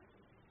ہوش ہوگا.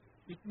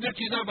 اتنے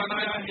چیزیں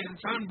بنایا ہے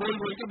انسان، بول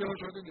بول کے بے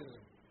ہوش ہوتے گر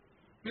گئے.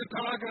 پھر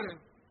کھڑا کرے،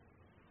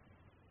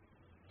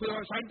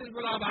 پھر سائنٹسٹ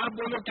بولا اب آپ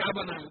بولو کیا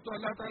بنایا؟ تو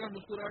اللہ تعالیٰ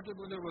مسکرا کے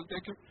بولتے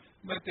کہ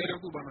میں تیرے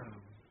کو بنایا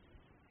ہوں.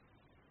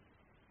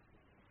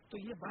 تو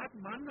یہ بات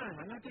ماننا ہے،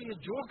 حالانکہ یہ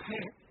جوک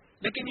ہے،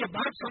 لیکن یہ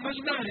بات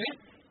سمجھنا ہے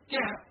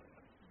کہ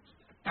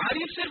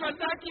تعریف صرف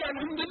اللہ کی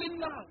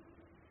الحمدللہ،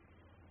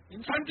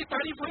 انسان کی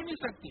تعریف ہو ہی نہیں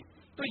سکتی.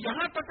 تو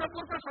یہاں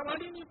تکبر کا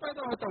سوال ہی نہیں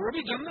پیدا ہوتا، وہ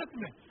بھی جنت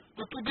میں.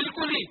 تو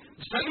بالکل ہی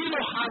ذلیل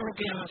و خوار ہو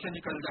کے یہاں سے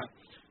نکل جا.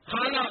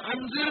 قال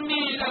انظرنی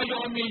الی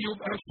یوم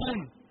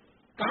یبعثون،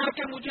 کہا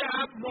کہ مجھے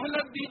آپ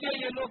مہلت دیجئے،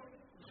 یہ لوگ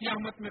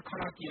قیامت میں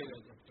کھڑا کیے گئے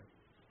جب تک.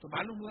 تو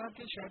معلوم ہوا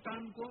کہ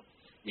شیطان کو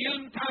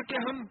علم تھا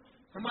کہ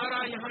ہمارا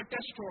یہاں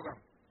ٹیسٹ ہوگا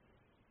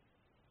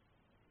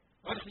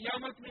اور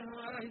قیامت میں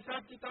ہمارا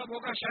حساب کتاب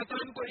ہوگا.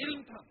 شیطان کو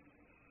علم تھا،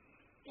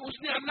 تو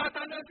اس نے اللہ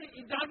تعالیٰ سے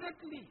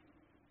اجازت لی.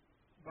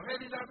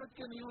 بغیر اجازت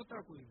کے نہیں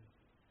ہوتا کوئی.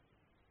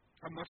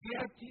 اب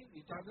مصلحت تھی،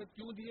 اجازت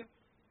کیوں دیے؟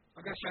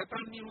 اگر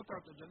شیطان نہیں ہوتا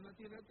تو جنت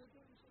ہی رہتے تھے.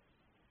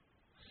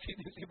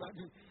 سیدھی سی بات،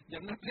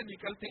 جنت سے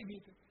نکلتے ہی نہیں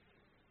تھے.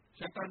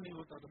 شیطان نہیں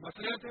ہوتا تو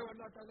مصلحت ہے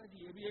اللہ تعالیٰ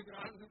کی، یہ بھی ایک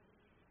راز ہے.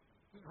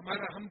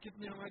 ہم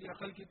کتنے، ہماری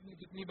عقل کتنی،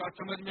 جتنی بات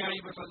سمجھ میں آئی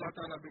بس اللہ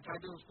تعالیٰ بٹھا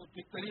دے اس کو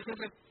ٹھیک طریقے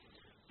سے.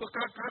 تو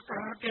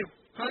کہا کہ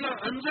کالا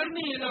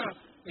انظرنی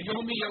الی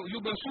یوم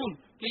یبعثون،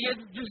 کہ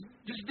یہ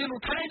جس دن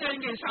اٹھائے جائیں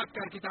گے حساب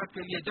کا کتاب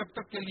کے لیے، جب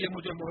تک کے لیے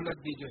مجھے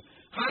مہلت دیجیے.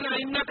 قال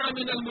انک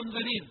من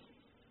المنظرین،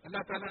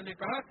 اللہ تعالیٰ نے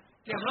کہا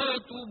کہ ہاں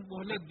تو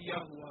مہلت دیا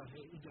ہوا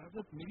ہے،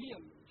 اجازت ملی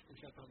اللہ اس کو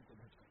شیطان کو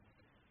بھٹکانے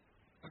کی.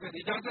 اگر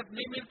اجازت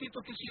نہیں ملتی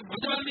تو کسی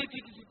مجال نہیں تھی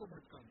کسی کو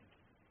بھٹکانے کی.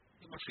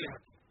 یہ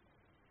مصلحت ہے.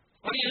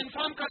 اور یہ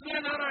انفارم کر دیا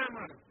جا رہا ہے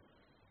ہمارا،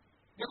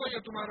 دیکھو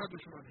یہ تمہارا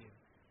دشمن ہے،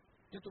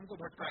 یہ تم کو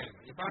بھٹکائے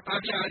گا. یہ بات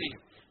آگے آ رہی ہے.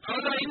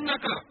 قال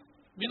انک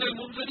من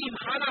المنظرین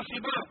قال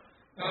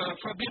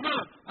فبما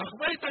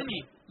اغویتنی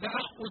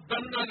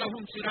لاقعدن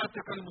لهم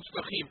صراطک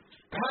المستقیم.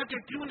 کہا کہ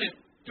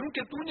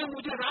کیونکہ تو نے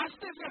مجھے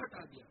راستے سے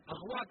ہٹا دیا.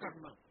 اغوا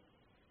کرنا،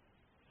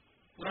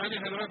 پرانے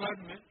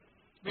حیدرآباد میں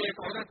ایک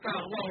عورت کا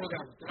اغوا ہو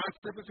گیا،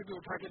 راستے پہ سے بھی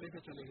اٹھا کے لے کے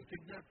چلے گئے.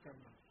 کڈنیپ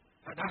کرنا،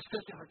 راستے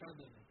سے ہٹا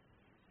دینا.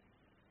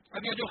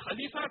 اب یہ جو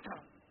خلیفہ تھا،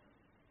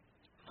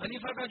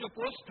 خلیفہ کا جو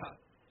پوسٹ تھا،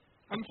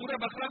 ہم سورہ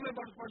بقرہ میں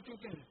پڑھ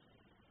چکے ہیں.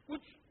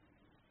 کچھ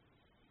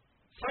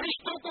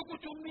فرشتوں کو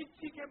کچھ امید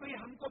تھی کہ بھئی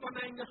ہم کو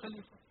بنائیں گے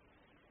خلیفہ.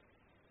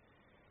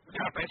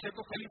 آپ ایسے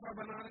کو خلیفہ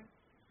بنا رہے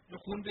ہیں جو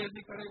خون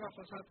ریزی کرے گا،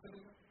 فساد کرے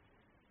گا.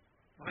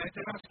 وہاں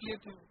اعتراض کیے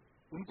تھے،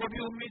 ان کو بھی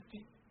امید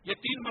تھی. یہ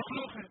تین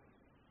مخلوق ہیں،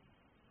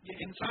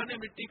 یہ انسان ہے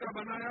مٹی کا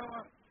بنایا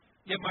ہوا،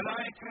 یہ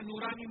ملائک ہے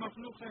نورانی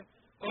مخلوق ہے،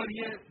 اور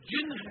یہ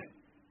جن ہے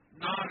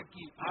نار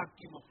کی آگ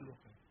کی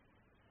مخلوق ہے.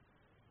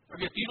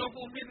 اب یہ تینوں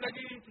کو امید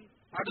لگی ہوئی تھی.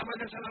 آدم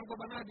علیہ السلام کو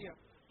بنا دیا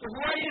تو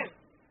ہوا یہ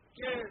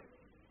کہ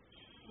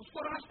اس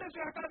کو راستے سے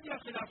ہٹا دیا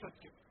خلافت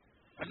کے.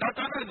 اللہ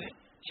تعالیٰ نے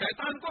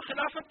شیطان کو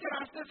خلافت کے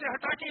راستے سے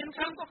ہٹا کے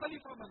انسان کو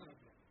خلیفہ بنا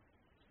دیا.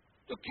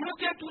 تو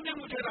کیونکہ تو نے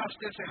مجھے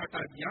راستے سے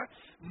ہٹا دیا،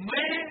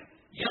 میں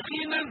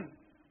یقیناً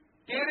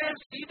تیرے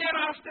سیدھے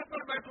راستے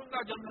پر بیٹھوں گا،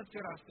 جنت کے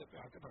راستے پہ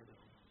آ کے بیٹھوں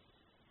گا.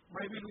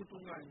 میں بھی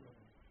لوٹوں گا ان لوگوں.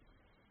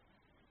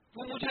 تو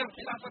مجھے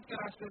خلافت کے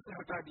راستے سے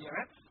ہٹا دیا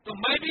ہے تو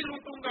میں بھی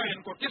لوٹوں گا ان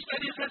کو. کس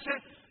طریقے سے؟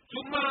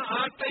 ثم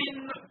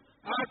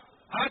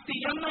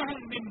آتینہم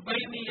من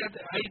بین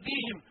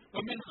ایدیہم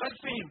ومن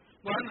خلفہم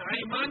وعن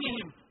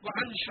ایمانہم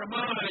وعن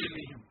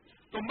شمائلہم.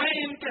 تو میں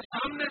ان کے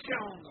سامنے سے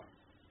آؤں گا،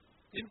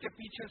 ان کے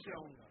پیچھے سے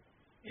آؤں گا،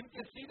 ان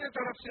کے سیدھے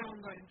طرف سے آؤں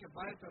گا، ان کے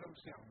بائیں طرف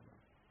سے آؤں گا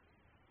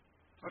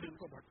اور ان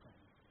کو بھٹکاؤں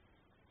گا.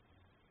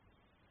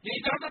 یہ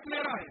اجازت لے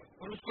رہا ہے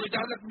اور اس کو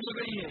اجازت مل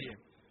رہی ہے. یہ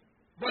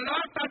ولا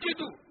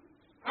تجد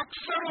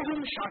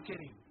اکثرہم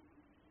شاکرین،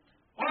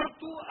 اور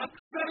تو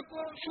اکثر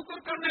کو شکر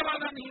کرنے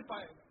والا نہیں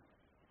پائے گا.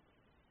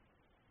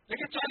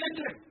 لیکن چیلنج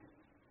ہے،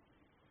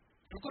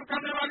 شکر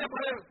کرنے والے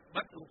بڑے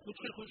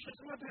خوش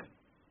قسمت ہیں.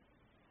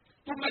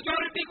 تو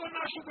میجورٹی کو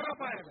نہ شکر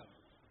پائے گا.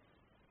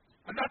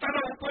 اللہ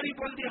تعالیٰ اوپر ہی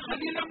بول دیا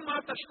قلیلا ما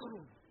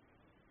تشکرون.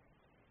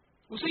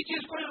 اسی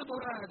چیز کو یہاں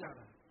دہرایا جا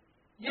رہا ہے.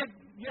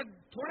 یہ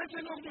تھوڑے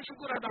سے لوگ جو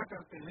شکر ادا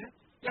کرتے ہیں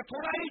یا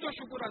تھوڑا ہی جو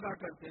شکر ادا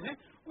کرتے ہیں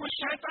وہ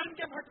شیطان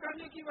کے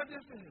بھٹکانے کی وجہ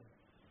سے ہے.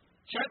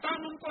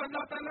 شیطان ان کو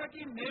اللہ تعالیٰ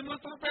کی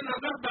نعمتوں پہ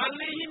نظر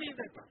ڈالنے ہی نہیں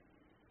دیتا.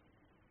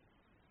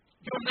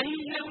 جو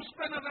نہیں ہے اس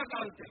پہ نظر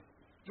ڈالتے،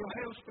 جو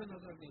ہے اس پہ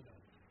نظر نہیں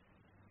ڈالتے.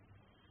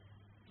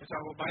 جیسا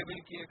وہ بائبل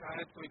کی ایک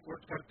آیت کوئی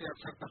کوٹ کرتے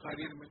اکثر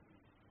تقاریر میں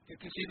کہ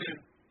کسی نے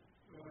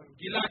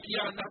گلا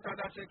کیا اللہ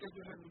تعالیٰ سے کہ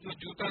جو ہے مجھے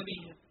جوتا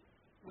نہیں ہے.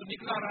 وہ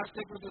نکلا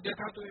راستے پہ تو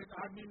دیکھا تو ایک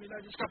آدمی ملا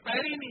جس کا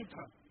پیر ہی نہیں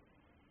تھا.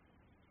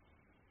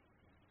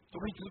 تو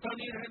بھائی جوتا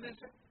نہیں رہنے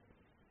سے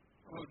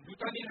اور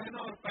جوتا نہیں رہنا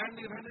اور پیر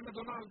نہیں رہنے میں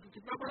دونوں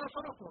کتنا بڑا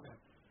فرق ہو گیا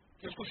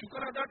کہ اس کو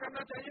شکر ادا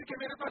کرنا چاہیے کہ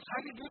میرے پاس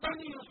خالی جوتا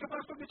نہیں ہے، اس کے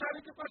پاس تو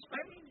بیچارے کے پاس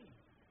پیر ہی نہیں ہے.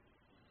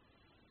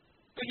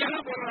 تو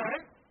یہاں بول رہا ہے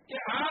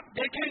کہ آپ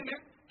دیکھیں گے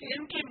کہ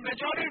ان کی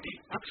میجورٹی،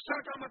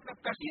 اکثر کا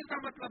مطلب کثیر کا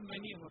مطلب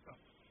نہیں ہوتا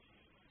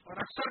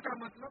اور اکثر کا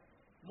مطلب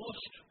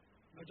موسٹ،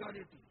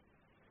 میجورٹی.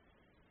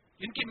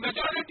 ان کی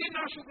میجورٹی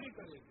ناشکری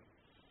کرے گی.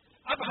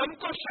 اب ہم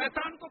کو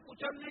شیطان کو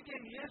کچلنے کے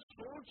لیے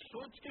سوچ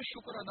سوچ کے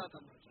شکر ادا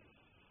کرنا چاہیے.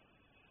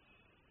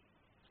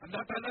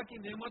 اللہ تعالیٰ کی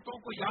نعمتوں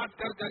کو یاد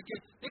کر کر کے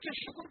دیکھیں.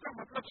 شکر کا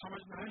مطلب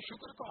سمجھنا ہے،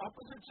 شکر کا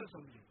اپوزٹ سے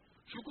سمجھیں.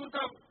 شکر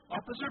کا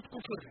اپوزٹ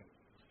کفر ہے.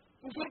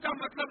 کفر کا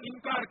مطلب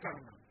انکار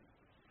کرنا،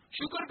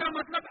 شکر کا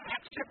مطلب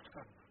ایکسپٹ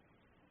کرنا،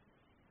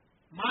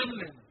 مان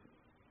لینا.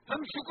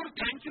 ہم شکر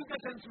تھینک یو کے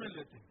سینس میں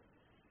لیتے ہیں،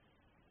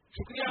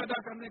 شکریہ ادا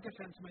کرنے کے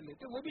سینس میں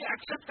لیتے، وہ بھی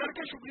ایکسپٹ کر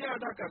کے شکریہ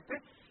ادا کرتے.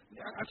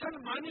 اصل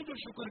معنی جو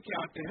شکر کے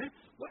آتے ہیں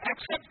وہ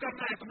ایکسپٹ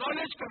کرنا،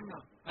 ایکنالج کرنا،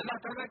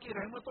 اللہ تعالیٰ کی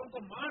رحمتوں کو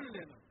مان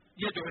لینا.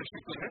 یہ جو ہے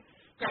شکر ہے.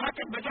 کہا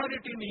کہ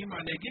میجورٹی نہیں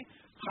مانے گی.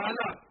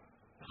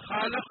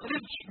 خالق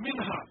رج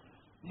منہا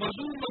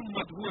مذموما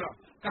مدحورا.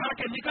 کہا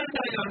کہ نکل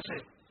جائے یہاں سے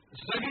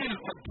ذلیل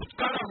اور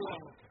دھتکارا ہوا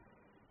ہو.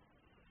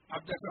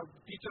 اب جیسا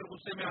ٹیچر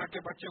غصے میں آ کے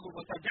بچے کو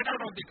بولتا get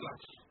out of the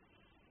class,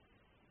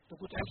 تو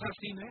کچھ ایسا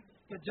سین ہے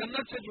کہ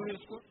جنت سے جو ہے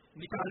اس کو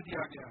نکال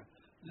دیا گیا.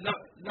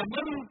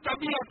 لمن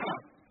تبعک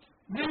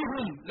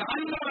منہم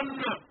لعلہم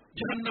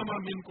جہنم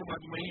منکم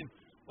اجمعین.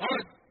 اور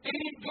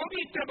تیری جو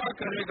بھی اتباع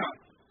کرے گا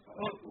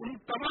اور ان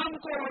تمام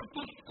کو اور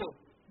تجھ کو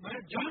میں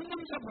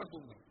جہنم سے بھر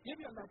دوں گا. یہ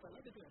بھی اللہ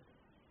تعالیٰ دیکھ رہے ہیں.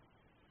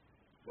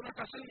 پورا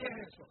قصل یہ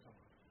ہے اس وقت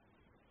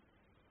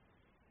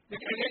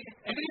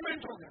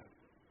ایگریمنٹ ہو گیا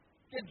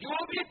کہ جو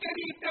بھی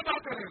تیری اتباع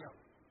کرے گا،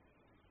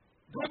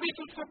 جو بھی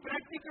تجھ کو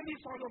پریکٹیکلی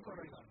فالو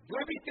کرے گا، جو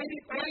بھی تیری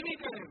پیروی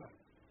کرے گا،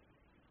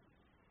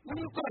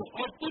 ان کو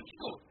اور تجھ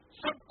کو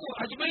سب کو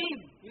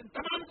اجمعین ان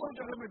تمام کو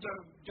جو ہے میں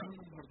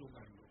جہنم بھر دوں گا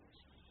ان لوگوں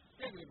سے.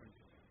 ایگریمنٹ.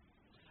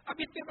 اب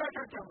اتباع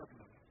کا کیا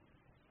مطلب ہے؟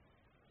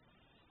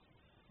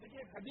 دیکھیے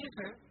ایک حدیث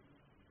ہے،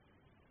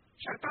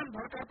 شیطان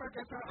بھڑکاتا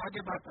کیسا،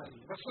 آگے بات آ رہی،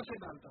 وسوسے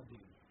ڈالتا دل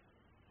میں.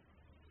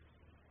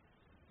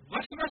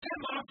 وسوسے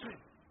معاف ہے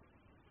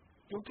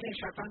کیونکہ یہ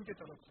شیطان کی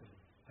طرف سے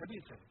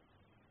حدیث ہے.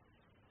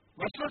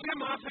 وسوسے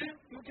معاف ہے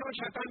کیونکہ وہ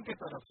شیطان کی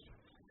طرف سے.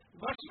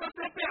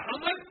 وسوسے پہ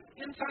عمل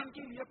انسان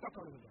کے لیے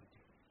پکڑ ہو جاتی ہے.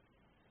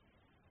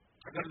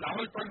 اگر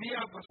لاہور پڑھ لیا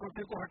آپ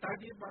وسوسے کو ہٹا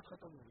دیے بات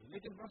ختم ہو گئی.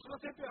 لیکن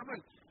وسوسے پہ عمل،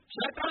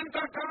 شیطان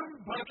کا کام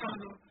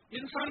بھڑکانا،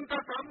 انسان کا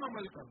کام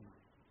عمل کرنا.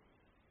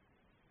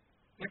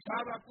 ایک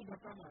صاحب آپ کو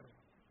دھکا مارے،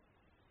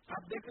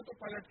 آپ دیکھیں تو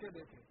پلٹ کے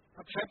دیکھیں،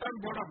 اب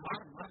شیطان بوڑا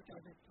مار مار کیا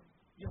دیکھتا ہے.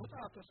 یہ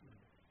ہوتا آپس میں،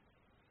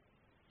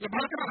 یہ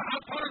بھڑک رہا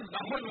ہاتھ فوراً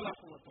لاہور والا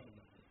ہوتا ہے.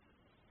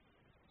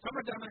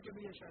 سمجھ جانا کہ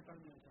بھی یہ شیطان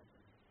نہیں ہوتا.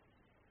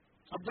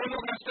 اب دو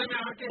لوگ راستے میں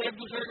آ کے ایک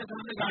دوسرے کے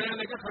سامنے گاڑیاں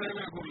لے کے کھڑے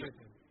ہوئے گھوم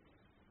لیتے ہیں،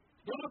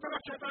 دونوں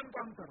طرف شیطان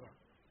کام کر رہا.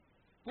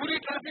 پوری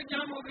ٹریفک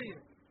جام ہو گئی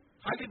ہے،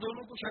 خالی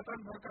دونوں کو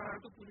شیطان بھڑک رہا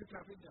ہے تو پوری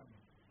ٹریفک جام ہے.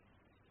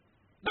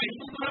 نہ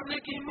انہوں مارنے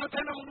کی ہمت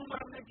ہے نہ انہوں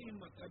مارنے کی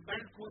ہمت ہے.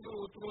 بیلٹ کھولو،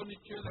 اترو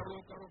نیچے،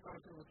 لڑو کرو،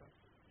 کیسے ہوتا ہے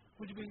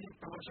کچھ بھی نہیں،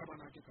 تماشا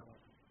بنا کے کرا.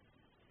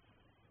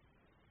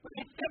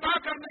 اتباع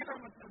کرنے کا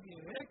مطلب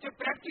یہ ہے کہ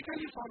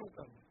پریکٹیکلی فالو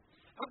کرنا.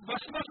 اب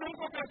وسوسوں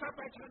کو کیسا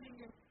پہچانیں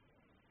گے؟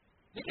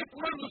 دیکھیے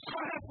پورا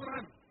نسخہ ہے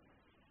قرآن.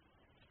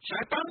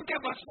 شیطان کے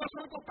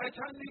وسوسوں کو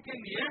پہچاننے کے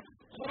لیے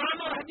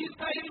قرآن اور حدیث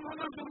کا علم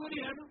ہونا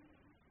ضروری ہے نا.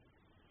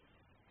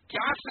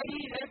 کیا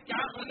صحیح ہے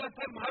کیا غلط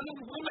ہے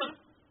معلوم ہونا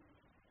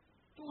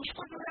تو اس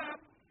کو جو ہے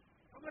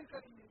آپ عمل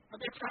کریں گے. اب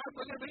ایک صاحب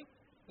بولے بھائی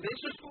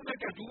ریسس کو میں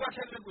کیا جوا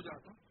کھیلنے کو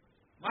جاتا ہوں،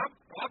 وہاں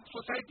بہت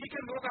سوسائٹی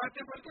کے لوگ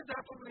آتے بول کے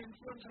جاتا ہوں، میں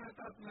انفلوئنس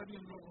رہتا اپنا بھی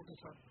ان لوگوں کے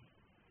ساتھ.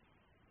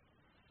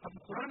 اب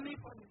قرآن نہیں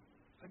پڑھے،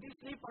 حدیث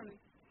نہیں پڑھے،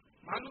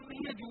 معلوم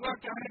نہیں ہے جوا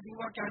کیا ہے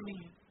جوا کیا نہیں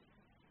ہے.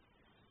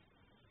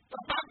 تو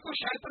آپ کو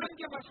شیطان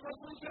کے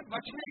وسوسوں سے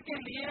بچنے کے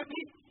لیے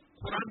بھی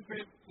قرآن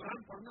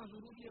پڑھنا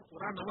ضروری ہے،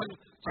 قرآن عمل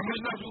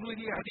سمجھنا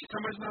ضروری ہے، حدیث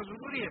سمجھنا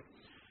ضروری ہے.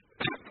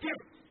 پھر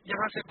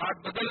یہاں سے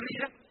بات بدل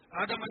رہی ہے،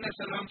 آدم علیہ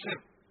السلام سے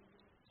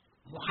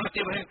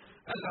مخاطب ہے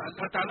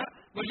اللہ تعالیٰ.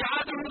 وہ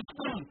یاد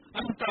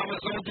انتا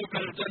وزوجک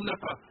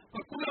الجنۃ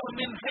فکلا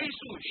من حیث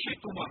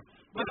شئتما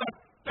ولا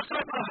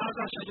تقربا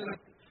ھذا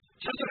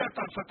شجرۃ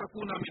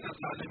فتکونا من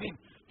الظالمین.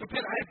 تو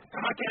پھر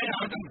کہا کہ اے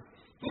آدم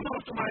تم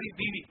اور تمہاری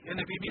بیوی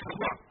یعنی بی بی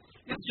حوا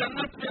اس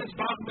جنت میں اس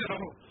باغ میں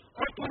رہو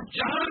اور تم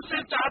جہاں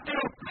سے چاہتے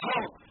ہو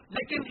کھاؤ،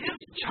 لیکن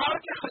اس جھاڑ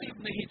کے قریب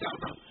نہیں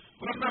جانا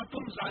ورنہ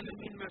تم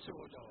ظالمین میں سے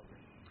ہو جاؤ گے.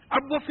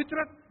 اب وہ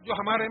فطرت جو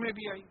ہمارے میں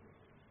بھی آئی،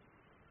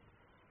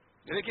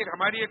 دیکھیے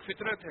ہماری ایک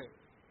فطرت ہے،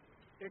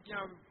 ایک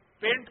یہاں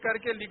پینٹ کر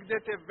کے لکھ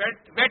دیتے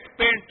ویٹ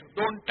پینٹ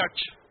ڈونٹ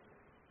ٹچ.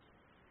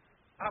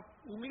 آپ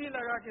انگلی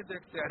لگا کے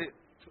دیکھتے ارے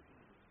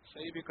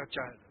صحیح بھی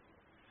کچا ہے،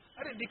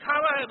 ارے لکھا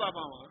ہوا ہے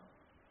بابا وہاں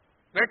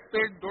ویٹ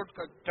پینٹ ڈونٹ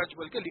ٹچ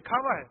بول کے لکھا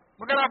ہوا ہے،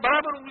 مگر آپ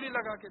برابر انگلی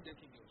لگا کے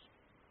دیکھیں گے اس کو.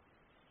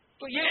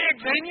 تو یہ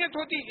ایک ذہنیت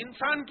ہوتی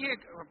انسان کی،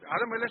 ایک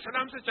آدم علیہ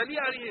السلام سے چلی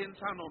آ رہی ہے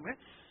انسانوں میں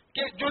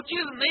کہ جو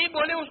چیز نہیں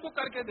بولے اس کو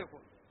کر کے دیکھو.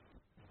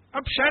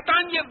 اب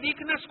شیطان یہ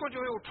ویکنس کو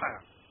جو ہے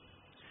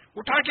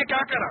اٹھا کے کیا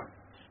کرا،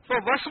 تو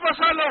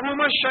وسوسہ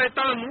لہما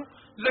الشیطان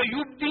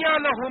لیبدی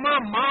لہما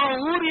ما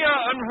اوری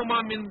عنہما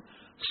من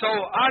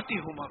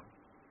سوآتہما.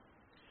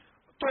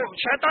 تو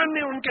شیطان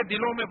نے ان کے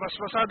دلوں میں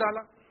وسوسہ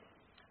ڈالا،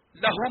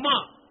 لہما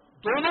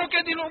دونوں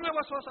کے دلوں میں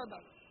وسوسہ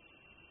ڈالا.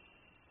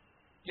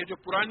 یہ جو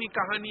پرانی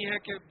کہانی ہے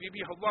کہ بی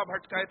بی حوا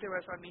بھٹکائے تھے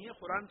ویسا نہیں ہے،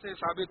 قرآن سے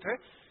ثابت ہے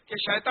کہ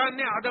شیطان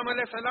نے آدم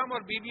علیہ السلام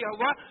اور بی بی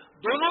حوا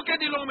دونوں کے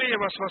دلوں میں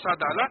یہ وسوسہ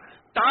ڈالا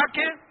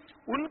تاکہ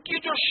ان کی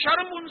جو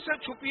شرم ان سے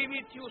چھپی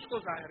ہوئی تھی اس کو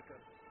ظاہر کر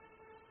دے.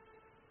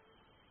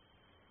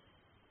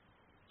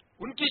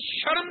 ان کی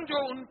شرم جو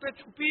ان پہ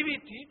چھپی ہوئی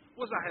تھی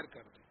وہ ظاہر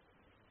کر دے.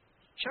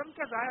 شرم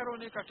کا ظاہر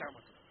ہونے کا کیا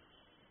مطلب؟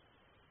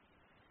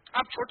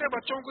 آپ چھوٹے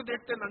بچوں کو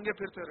دیکھتے ننگے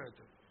پھرتے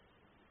رہتے،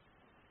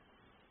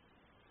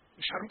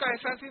 شرم کا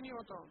احساس ہی نہیں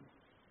ہوتا انہیں.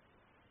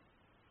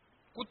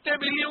 کتے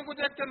بلیوں کو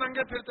دیکھتے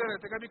ننگے پھرتے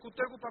رہتے، کبھی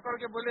کتے کو پکڑ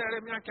کے بولے ارے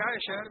میاں کیا ہے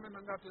شہر میں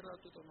ننگا پھر رہا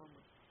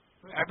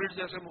تو ہیبٹ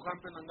جیسے مقام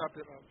پہ ننگا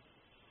پھر رہا،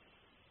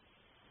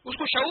 اس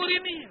کو شعور ہی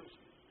نہیں ہے.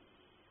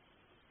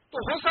 تو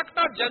ہو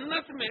سکتا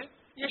جنت میں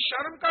یہ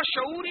شرم کا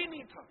شعور ہی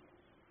نہیں تھا.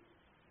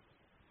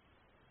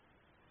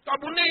 تو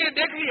اب انہیں یہ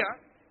دیکھ لیا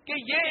کہ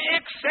یہ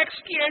ایک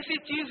سیکس کی ایسی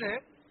چیز ہے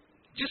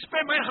جس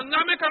پہ میں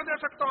ہنگامے کر دے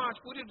سکتا ہوں.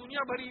 آج پوری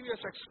دنیا بھری ہوئی ہے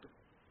سیکس پہ.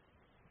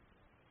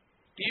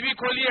 ٹی وی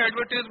کھولیے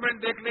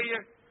ایڈورٹیزمنٹ دیکھ لیجیے،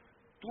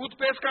 ٹوتھ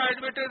پیسٹ کا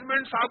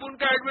ایڈورٹیزمنٹ، صابن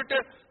کا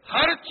ایڈورٹیز،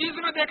 ہر چیز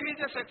میں دیکھ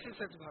لیجیے سیکس ہی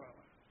سیکس بھرا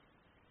ہوا.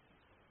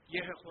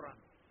 یہ ہے قرآن.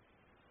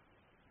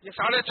 یہ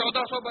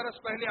 1450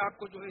 برس پہلے آپ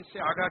کو جو ہے اس سے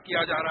آگاہ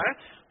کیا جا رہا ہے.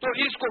 تو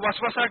اس کو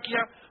وسوسہ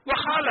کیا وہ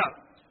خالا.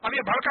 اب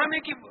یہ بھڑکانے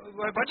کی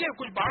وجہ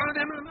کچھ باڑا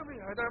دینا نا بھائی،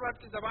 حیدرآباد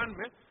کی زبان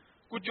میں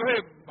کچھ جو ہے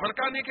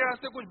بھڑکانے کے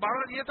راستے کچھ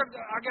باہر یہ تک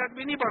آگے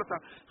آدمی نہیں بڑھتا.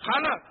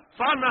 خالا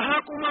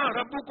فَنَهَاكُمَا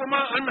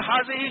رَبُّكُمَا عَنْ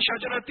هَٰذِهِ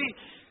شَجَرَةٍ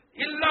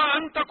إِلَّا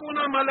أَن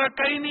تَكُونَا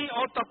مَلَكَيْنِ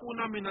أَوْ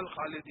تَكُونَا مِنَ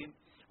الْخَالِدِينَ.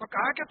 اور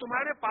کہا کہ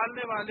تمہارے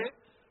پالنے والے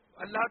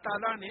اللہ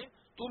تعالیٰ نے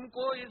تم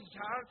کو اس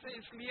جھاڑ سے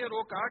اس لیے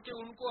روکا کہ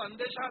ان کو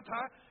اندیشہ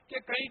تھا کہ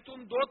کہیں تم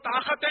دو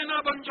طاقتیں نہ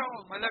بن جاؤ.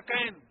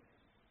 ملکین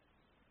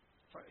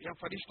یا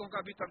فرشتوں کا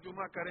بھی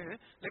ترجمہ کرے ہیں،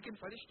 لیکن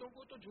فرشتوں کو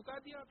تو جھکا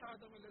دیا تھا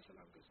آدم علیہ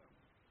السلام کے سامنے.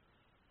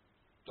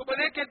 تو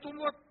بولے کہ تم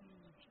وہ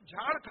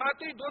جھاڑ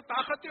کھاتے ہی دو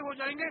طاقتیں ہو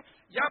جائیں گے،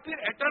 یا پھر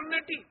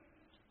ایٹرنیٹی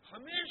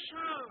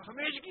ہمیشہ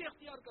ہمیشگی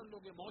اختیار کر لو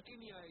گے، موت ہی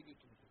نہیں آئے گی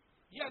تم کو.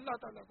 یہ اللہ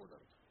تعالیٰ کو ڈر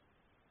تھا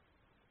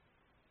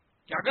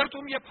کہ اگر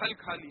تم یہ پھل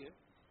کھا لیے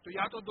تو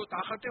یا تو دو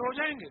طاقتیں ہو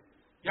جائیں گے،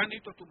 یا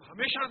نہیں تو تم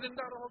ہمیشہ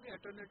زندہ رہو گے،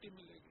 ایٹرنیٹی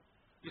ملے گی.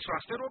 اس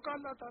واسطے روکا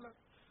اللہ تعالیٰ.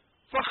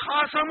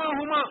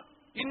 فَخَاصَمَهُمَا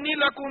إِنِّي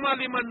لَكُمَا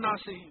لِمَن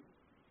نَّاصِحِينَ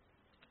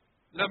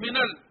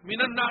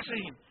مِنَ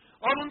النَّاصِحِينَ.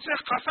 اور ان سے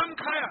قسم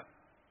کھایا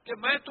کہ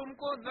میں تم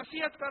کو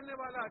نصیحت کرنے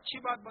والا، اچھی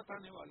بات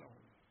بتانے والا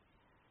ہوں.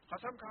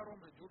 قسم کھا رہا ہوں،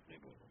 میں جھوٹ نہیں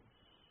بول رہا ہوں.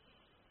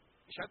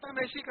 شیطان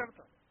ایسی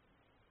کرتا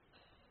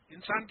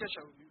انسان کے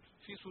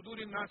فی صدور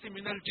الناس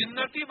من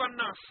الجنتی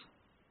والناس.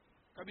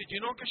 کبھی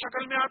جنوں کی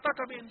شکل میں آتا،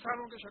 کبھی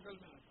انسانوں کی شکل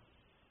میں آتا.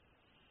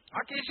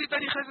 آکے اسی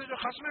طریقے سے جو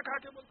خسمیں کھا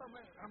کے بولتا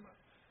میں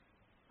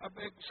اب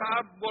ایک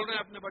صاحب بول رہے ہیں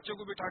اپنے بچے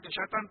کو بٹھا کے،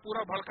 شیطان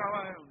پورا بھڑکا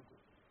ہوا ہے ان کو.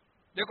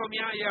 دیکھو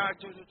میاں یہ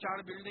جو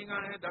 4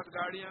 بلڈنگاں ہیں، 10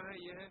 گاڑیاں ہیں،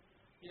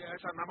 یہ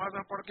ایسا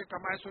نمازاں پڑھ کے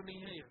کمائے سو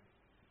نہیں ہے. یہ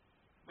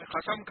میں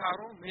قسم کھا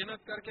رہا ہوں،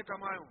 محنت کر کے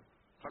کمایا ہوں.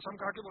 قسم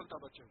کھا کے بولتا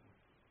بچے کو،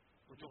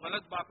 وہ جو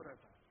غلط باپ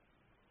رہتا ہے.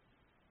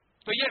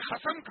 تو یہ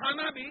قسم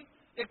کھانا بھی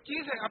ایک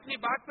چیز ہے، اپنی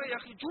بات پہ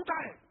یقین. جھوٹا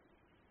ہے،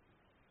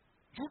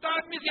 جھوٹا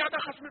آدمی زیادہ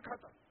قسمیں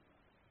کھاتا.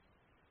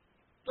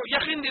 تو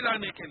یقین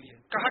دلانے کے لیے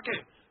کہا کہ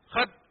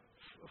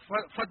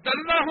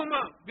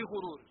فَدَلَّاهُمَا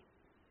بِغُرُورٍ،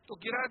 تو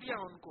گرا دیا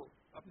ان کو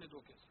اپنے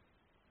دھوکے سے.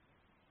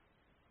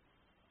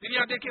 پھر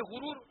یہاں دیکھیے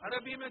غرور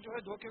عربی میں جو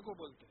ہے دھوکے کو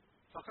بولتے ہیں،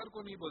 فخر کو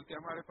نہیں بولتے.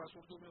 ہمارے پاس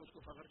اردو میں اس کو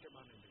فخر کے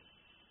معنی میں.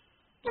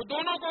 تو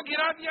دونوں کو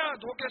گرا دیا،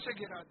 دھوکے سے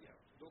گرا دیا،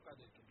 دھوکہ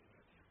دے کے گرا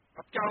دیا.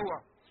 اب کیا ہوا؟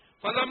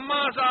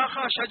 فَلَمَّا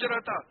ذَاقَا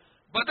شَجْرَةً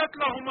بَدَتْ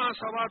لَهُمَا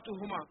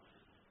سَوَاتُهُمَا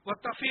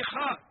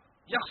وَطَفِقَا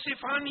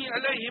يَخْصِفَانِ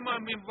عَلَيْهِمَا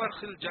مِنْ وَرْقِ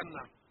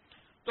الْجَنَّةِ.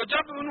 تو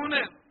جب انہوں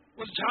نے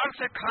اس جھاڑ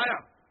سے کھایا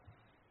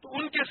تو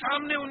ان کے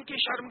سامنے ان کی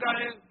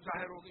شرمگاہیں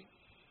ظاہر ہو گئی.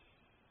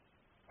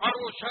 اور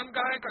وہ شرم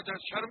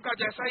کا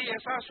جیسا ہی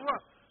احساس ہوا،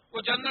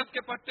 وہ جنت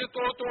کے پتے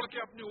توڑ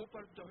کے اپنے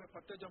اوپر جو ہے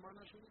پتے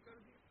جمانا شروع کر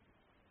دیا.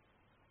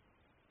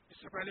 اس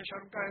سے پہلے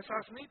شرم کا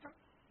احساس نہیں تھا،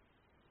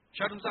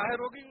 شرم ظاہر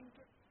ہو گئی ان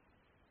پہ.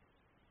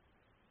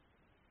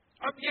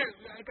 اب یہ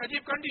ایک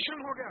عجیب کنڈیشن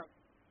ہو گیا.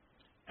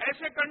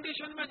 ایسے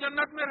کنڈیشن میں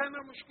جنت میں رہنا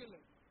مشکل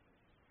ہے.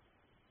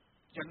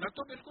 جنت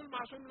تو بالکل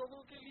معصوم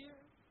لوگوں کے لیے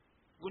ہے،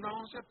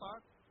 گناہوں سے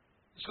پاک.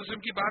 اس قسم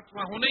کی بات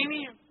وہاں ہونا ہی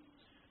نہیں ہے.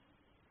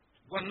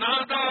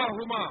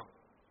 وَنَادَاهُمَا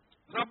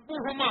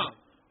رَبُّهُمَا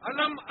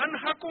أَلَمْ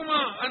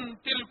أَنْهَكُمَا أَنْ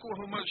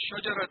تِلْكُمَا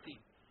الشَّجَرَةِ.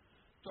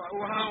 تو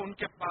وہاں ان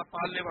کے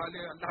پالنے والے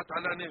اللہ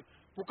تعالیٰ نے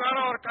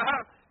پکارا اور کہا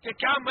کہ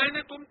کیا میں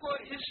نے تم کو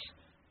اس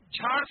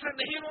جھاڑ سے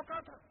نہیں روکا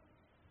تھا؟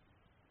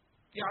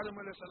 کہ آدم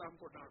علیہ السلام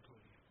کو ڈانٹ ہو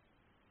رہی ہے.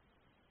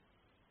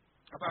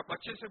 اب آپ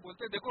بچے سے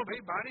بولتے دیکھو بھائی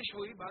بارش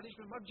ہوئی، بارش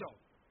میں مت جاؤ،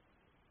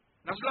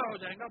 نزلہ ہو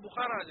جائے گا،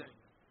 بخار آ جائے گا.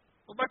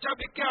 وہ بچہ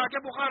بک کے آگے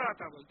بخار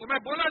آتا بول تو میں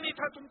بولا نہیں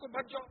تھا تم کو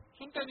بچ جاؤ،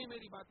 سنتے نہیں،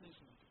 میری بات نہیں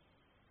سنتے.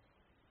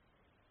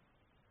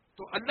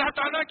 تو اللہ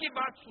تعالیٰ کی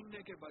بات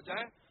سننے کے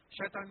بجائے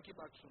شیطان کی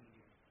بات سن لی.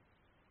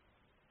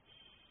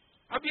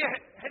 اب یہ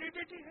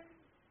ہیریڈیٹی ہے،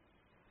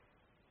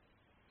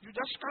 you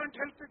just can't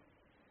help it.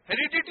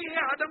 Heredity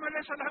ہے، آدم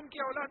علیہ السلام کی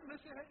اولاد میں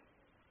سے ہے،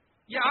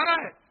 یہ آ رہا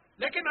ہے.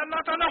 لیکن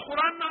اللہ تعالیٰ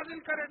قرآن نازل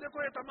کرے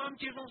دیکھو یہ تمام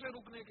چیزوں سے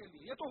رکنے کے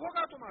لیے. یہ تو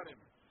ہوگا تمہارے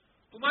میں،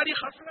 تمہاری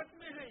خصلت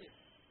میں ہے. یہ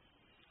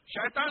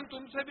شیطان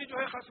تم سے بھی جو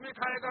ہے قسمیں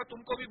کھائے گا،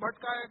 تم کو بھی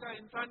بھٹکائے گا،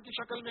 انسان کی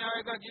شکل میں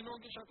آئے گا، جنوں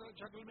کی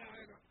شکل میں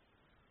آئے گا.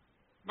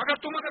 مگر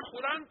تم اگر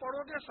قرآن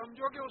پڑھو گے،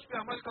 سمجھو گے، اس پہ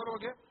عمل کرو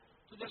گے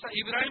تو جیسا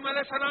ابراہیم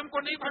علیہ السلام کو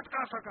نہیں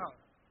بھٹکا سکا،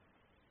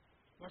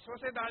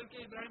 وسوسے ڈال کے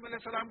ابراہیم علیہ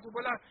السلام کو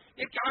بولا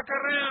یہ کیا کر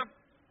رہے ہیں آپ،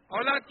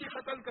 اولاد کی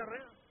قتل کر رہے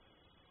ہیں.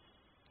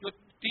 جو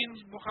 3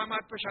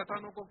 مقامات پہ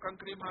شیطانوں کو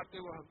کنکری مارتے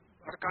وہ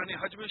ارکان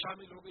حج میں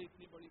شامل ہو گئی.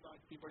 اتنی بڑی بات،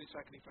 اتنی بڑی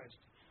سیکریفائس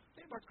تھی،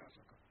 نہیں بھٹکا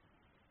سکا.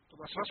 تو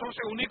وسوسوں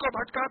سے انہی کو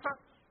بھٹکاتا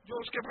جو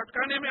اس کے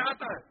بھٹکانے میں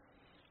آتا ہے.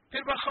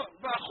 پھر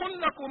وَأَخُلْ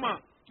لَكُمَا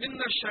إِنَّ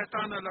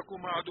الشَّيْطَانَ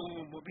لَكُمَا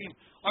عَدُوٌّ مُبِينٌ.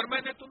 اور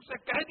میں نے تم سے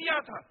کہہ دیا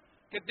تھا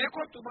کہ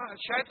دیکھو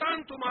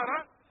شیطان تمہارا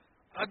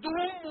عدو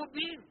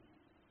مبین،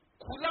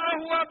 کھلا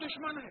ہوا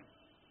دشمن ہے.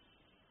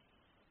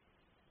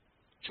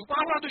 چھپا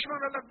ہوا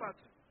دشمن الگ بات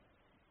ہے.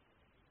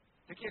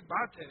 دیکھیے ایک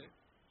بات ہے،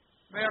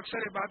 میں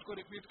اکثر یہ بات کو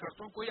ریپیٹ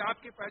کرتا ہوں. کوئی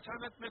آپ کی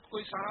پہچانت میں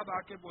کوئی صاحب آ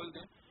کے بول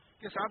دیں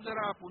کہ صاحب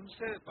ذرا آپ ان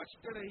سے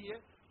بچتے رہیے،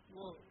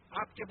 وہ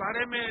آپ کے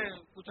بارے میں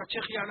کچھ اچھے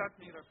خیالات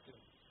نہیں رکھتے،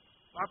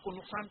 آپ کو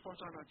نقصان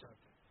پہنچانا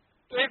چاہتے.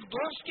 تو ایک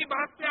دوست کی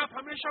بات پہ آپ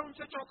ہمیشہ ان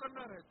سے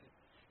چوکنا رہتے.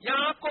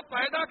 یہاں آپ کو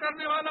پیدا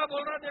کرنے والا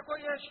بول رہا دیکھو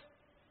یہ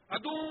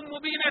عدو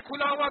مبین ہے،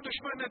 کھلا ہوا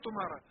دشمن ہے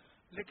تمہارا،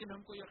 لیکن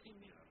ہم کو یقین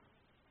نہیں آ رہا.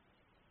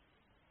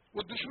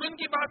 وہ دشمن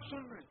کی بات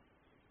سن رہے ہیں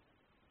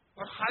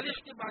اور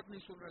خالق کی بات نہیں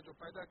سن رہے، جو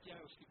پیدا کیا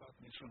ہے اس کی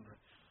بات نہیں سن رہے.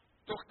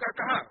 تو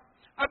کہا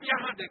اب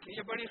یہاں دیکھیں،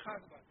 یہ بڑی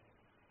خاص بات ہے،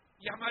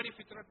 یہ ہماری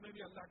فطرت میں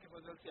بھی اللہ کے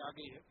فضل سے آ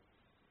گئی ہے.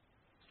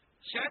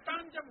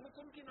 شیطان جب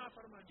حکم کی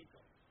نافرمانی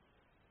کرے،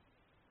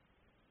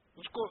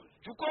 اس کو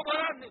جھکو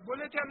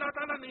بولے تھے، اللہ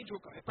تعالیٰ نہیں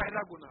جھکا، یہ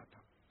پہلا گناہ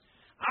تھا.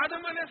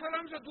 آدم علیہ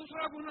السلام سے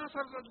دوسرا گناہ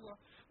سرزد ہوا،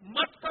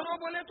 مت کرو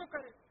بولے تو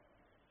کرے،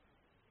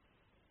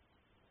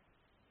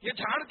 یہ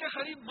جھاڑ کے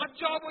قریب مت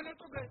جاؤ بولے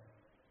تو گئے.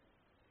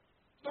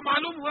 تو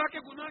معلوم ہوا کہ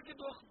گناہ کی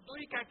دو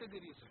ہی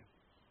کیٹیگریز ہیں.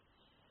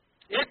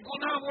 ایک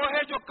گناہ وہ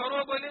ہے جو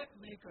کرو بولے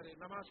نہیں کرے،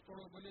 نماز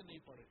پڑھو بولے نہیں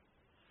پڑھے.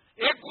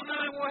 ایک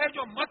گناہ وہ ہے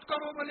جو مت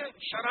کرو بولے،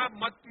 شراب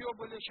مت پیو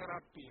بولے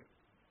شراب پیے.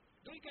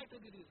 دو ہی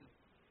کیٹیگریز ہیں.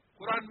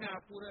 قرآن میں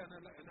آپ پورے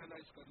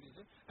انالائز کر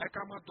لیجیے،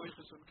 احکامات دو ہی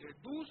قسم کے،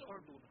 ڈوز اور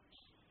ڈو ناٹس.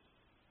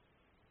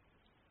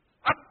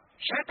 اب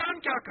شیطان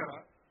کیا کرا؟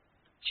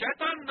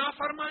 شیطان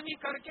نافرمانی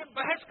کر کے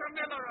بحث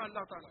کرنے لگا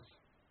اللہ تعالیٰ سے.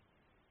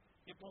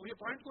 یہ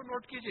پوائنٹ کو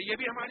نوٹ کیجئے، یہ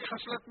بھی ہماری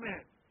خصلت میں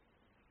ہے،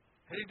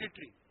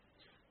 ہیریڈیٹری.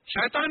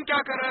 شیطان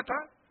کیا کر رہا تھا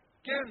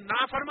کہ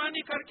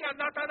نافرمانی کر کے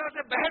اللہ تعالیٰ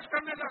سے بحث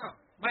کرنے لگا.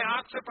 میں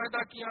آگ سے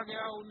پیدا کیا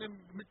گیا، انہیں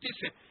مٹی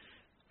سے.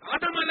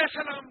 آدم علیہ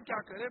السلام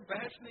کیا کرے؟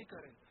 بحث نہیں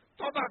کرے،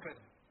 توبہ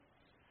کرے.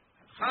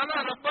 قال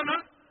ربنا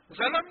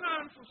ظلمنا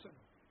انفسنا.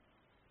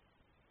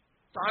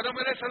 تو آدم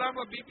علیہ السلام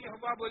اور بی بی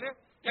حوا بولے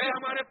کہ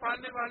ہمارے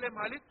پالنے والے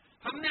مالک،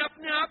 ہم نے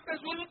اپنے آپ پہ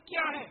ظلم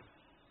کیا ہے.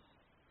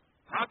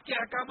 آپ کے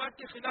احکامات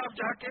کے خلاف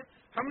جا کے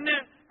ہم نے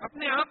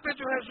اپنے آپ پہ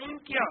جو ہے ظلم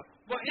کیا.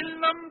 وَإِن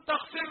لَّمْ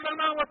تَغْفِرْ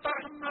لَنَا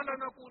وَتَرْحَمْنَا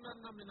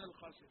لَنَكُونَنَّ مِنَ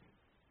الْخَاسِرِينَ.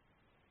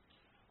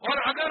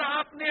 اور اگر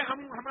آپ نے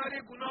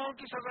ہمارے گناہوں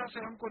کی سزا سے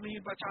ہم کو نہیں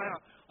بچایا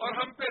اور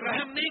ہم پہ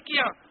رحم نہیں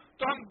کیا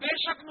تو ہم بے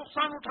شک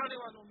نقصان اٹھانے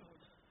والوں میں ہو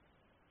جائیں.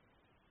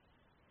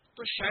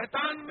 تو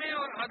شیطان میں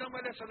اور آدم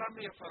علیہ السلام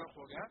میں یہ فرق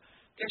ہو گیا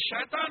کہ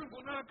شیطان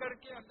گناہ کر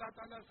کے اللہ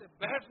تعالیٰ سے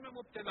بحث میں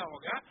مبتلا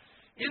ہو گیا،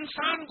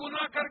 انسان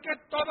گناہ کر کے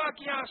توبہ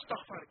کیا،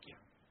 استغفار کیا.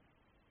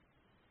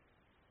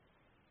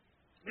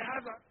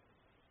 لہذا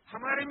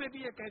ہمارے میں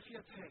بھی یہ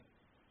کیفیت ہے،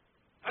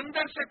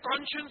 اندر سے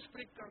کانشنس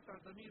پرک کرتا،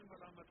 ضمیر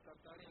ملامت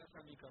کرتا، ارے ایسا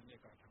نہیں کرنے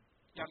کا تھا،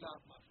 یا اللہ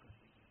آپ معاف کر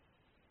دیجیے.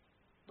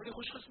 بڑی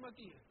خوش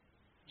قسمتی ہے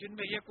جن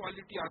میں یہ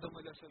کوالٹی آدم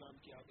علیہ السلام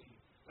کی آ گئی.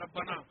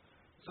 ربنا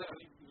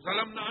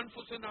ظلمنا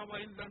انفسنا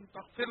وان لم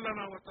تغفر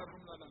لنا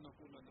وترحمنا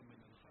لنكونن من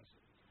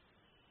الخاسرین.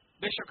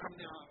 بے شک ہم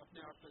نے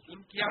اپنے آپ پہ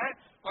ظلم کیا ہے،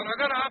 اور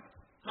اگر آپ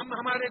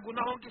ہمارے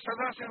گناہوں کی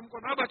سزا سے ہم کو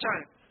نہ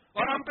بچائیں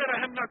اور ہم پہ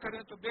رحم نہ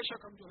کریں تو بے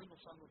شک ہم جو ہے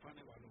نقصان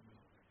اٹھانے والوں میں.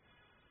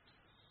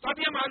 تو اب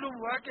یہ معلوم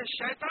ہوا کہ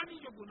شیطانی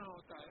جو گناہ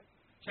ہوتا ہے،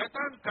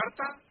 شیطان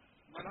کرتا،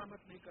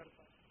 ملامت نہیں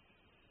کرتا،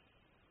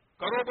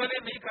 کرو بولے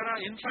نہیں کرا.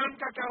 انسان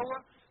کا کیا ہوا؟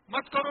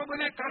 مت کرو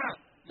بولے کرا،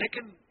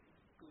 لیکن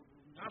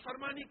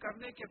نافرمانی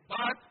کرنے کے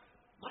بعد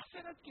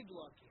مغفرت کی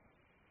دعا کی،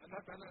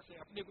 اللہ تعالیٰ سے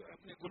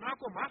اپنے گناہ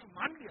کو معاف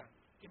مان لیا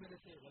کہ میرے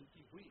سے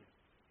غلطی ہوئی ہے.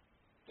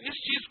 تو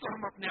اس چیز کو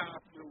ہم اپنے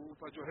آپ کے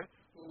اوپر جو ہے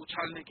وہ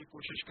اچھالنے کی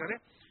کوشش کریں.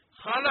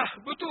 خالہ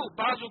بتو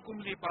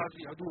بعضکم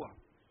لبعض عدو.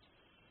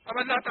 اب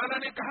اللہ تعالیٰ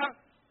نے کہا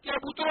کہ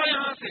اب اترو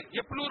یہاں سے،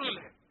 یہ پلورل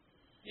ہے.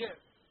 یہ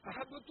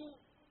احبتو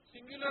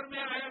سنگولر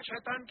میں آیا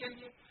شیطان کے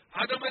لیے،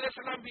 آدم علیہ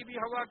السلام بی بی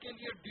حوا کے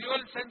لیے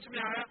ڈیول سینس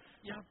میں آیا،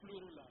 یہاں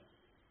پلورل آیا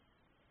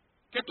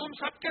کہ تم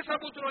سب کے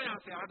سب اترو یہاں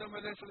سے. آدم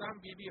علیہ السلام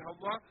بی بی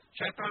حوا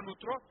شیطان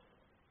اترو.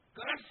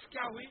 غرض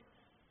کیا ہوئی؟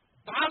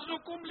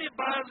 بعضکم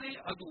لبعض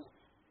عدو.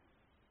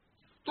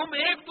 تم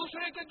ایک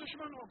دوسرے کے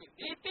دشمن ہو گئے.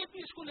 ایک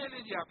پیس کو لے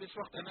لیجیے آپ اس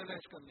وقت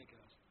اینالائز کرنے کے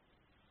واسطے.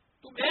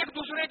 تم ایک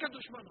دوسرے کے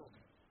دشمن ہو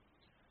گئے.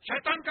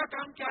 شیطان کا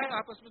کام کیا ہے؟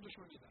 آپس میں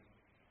دشمنی ڈالنا.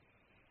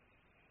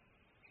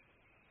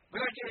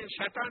 بلا کہ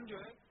شیطان جو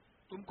ہے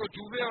تم کو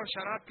جوے اور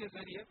شراب کے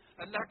ذریعے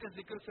اللہ کے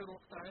ذکر سے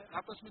روکتا ہے،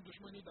 آپس میں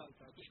دشمنی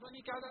ڈالتا ہے.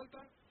 دشمنی کیا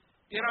ڈالتا ہے؟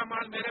 تیرا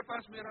مال میرے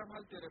پاس، میرا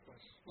مال تیرے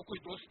پاس. وہ کوئی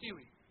دوستی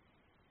ہوئی،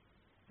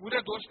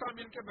 پورے دوستہ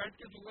مل کے بیٹھ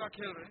کے جوا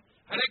کھیل رہے ہیں،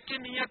 ہر ایک کی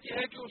نیت یہ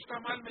ہے کہ اس کا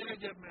مال میرے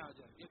جیب میں آ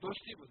جائے. یہ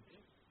دوستی بولتے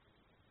ہیں.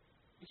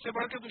 اس سے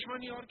بڑھ کے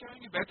دشمنی اور کیا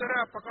ہوگی؟ بہتر ہے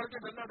آپ پکڑ کے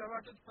گلا دبا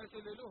کے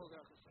پیسے لے لو،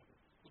 ہوگا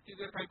اتنی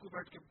دیر کائی کو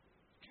بیٹھ کے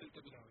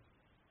کھیلتے بھی رہو.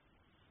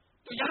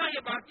 تو یہاں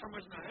یہ بات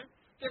سمجھنا ہے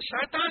کہ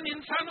شیطان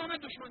انسانوں میں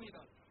دشمنی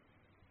ڈالتا ہے.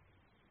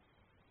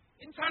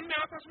 انسان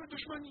میں آپس میں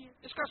دشمنی ہے.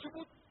 اس کا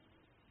ثبوت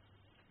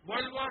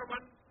World War I,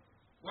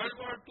 World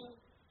War II،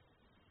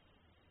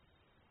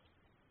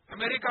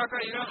 امریکہ کا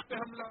عراق پہ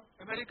حملہ،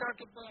 امریکہ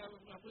کے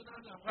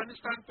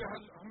افغانستان پہ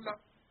حملہ،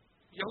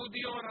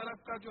 یہودیوں اور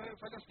عرب کا جو ہے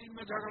فلسطین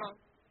میں جھگڑا،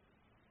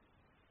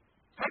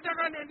 ہر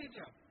جگہ لے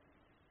لیجیے آپ.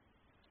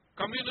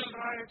 کمیونل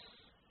رائٹس،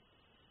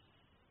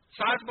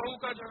 ساس بہو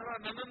کا جھگڑا،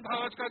 ننند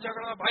بھاوج کا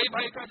جھگڑا، بھائی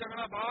بھائی کا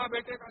جھگڑا، باوا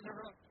بیٹے کا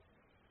جھگڑا،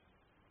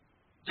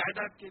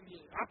 جائیداد کے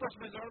لیے آپس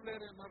میں لڑ لے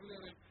رہے، مر لے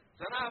رہے.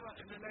 ذرا آپ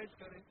اینالائز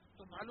کریں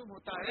تو معلوم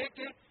ہوتا ہے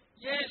کہ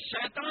یہ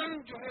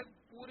شیطان جو ہے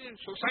پوری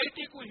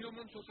سوسائٹی کو،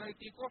 ہیومن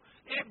سوسائٹی کو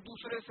ایک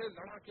دوسرے سے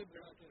لڑا کے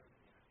بڑھا کے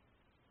رکھتا ہے.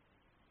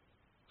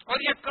 اور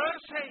یہ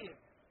کرس ہے. یہ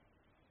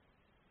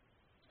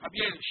اب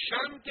یہ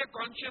شرم کے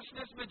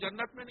کانشیسنیس میں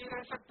جنت میں نہیں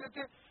رہ سکتے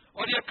تھے،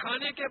 اور یہ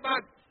کھانے کے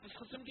بعد اس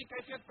قسم کی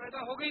کیفیت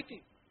پیدا ہو گئی تھی.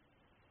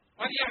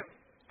 اور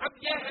یہ اب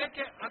یہ ہے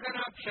کہ اگر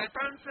آپ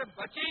شیطان سے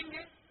بچیں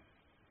گے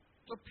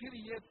تو پھر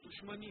یہ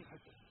دشمنی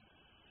ہٹے.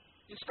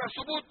 اس کا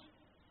ثبوت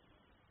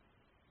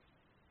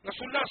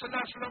رسول اللہ صلی اللہ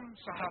علیہ وسلم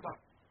صحابہ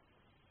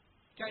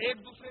کیا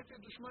ایک دوسرے کے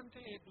دشمن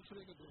تھے؟ ایک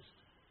دوسرے کے دوست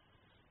تھے.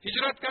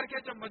 ہجرت کر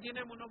کے جب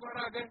مدینہ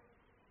منورہ گئے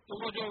تو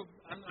وہ جو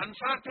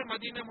انصار تھے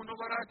مدینہ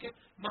منورہ کے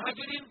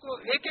مہاجرین کو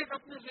ایک ایک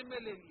اپنے ذمے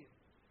لے لیے.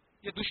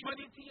 یہ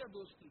دشمنی تھی یا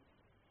دوستی؟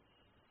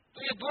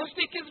 تو یہ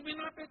دوستی کس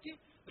بنا پہ تھی؟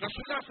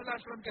 رسول اللہ صلی اللہ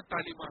علیہ وسلم کے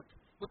تعلیمات.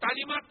 وہ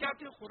تعلیمات کیا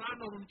تھے؟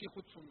 قرآن اور ان کی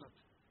خود سنت.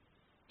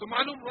 تو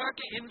معلوم ہوا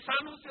کہ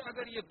انسانوں سے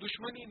اگر یہ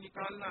دشمنی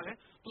نکالنا ہے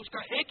تو اس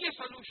کا ایک ہی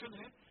سولوشن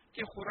ہے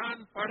کہ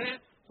قرآن پڑھیں،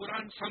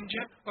 قرآن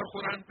سمجھیں اور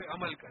قرآن پہ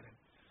عمل کریں.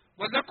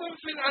 وَلَكُمْ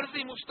فِي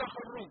الْأَرْضِ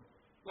مُسْتَقَرٌّ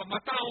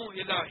وَمَتَاعٌ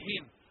إِلَىٰ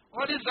حِينٍ.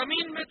 اور اس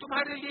زمین میں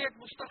تمہارے لیے ایک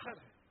مستقر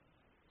ہے،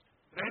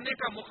 رہنے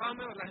کا مقام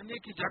ہے اور رہنے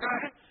کی جگہ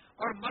ہے،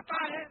 اور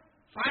متاع ہے،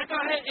 فائدہ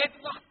ہے ایک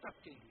وقت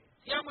تک کے لیے،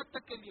 قیامت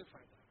تک کے لیے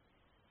فائدہ ہے.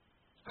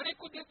 ہر ایک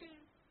کو دیتے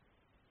ہیں.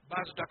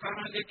 بعض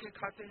ڈکارا لے کے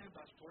کھاتے ہیں،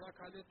 بعض تھوڑا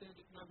کھا لیتے ہیں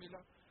جتنا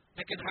ملا،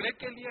 لیکن ہر ایک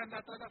کے لیے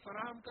اللہ تعالیٰ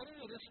فراہم کرے.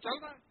 رزق چل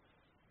رہا ہے.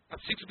 اب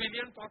 6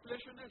 بلین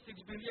پاپولیشن ہے،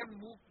 6 بلین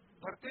منہ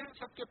بھرتے ہیں،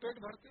 سب کے پیٹ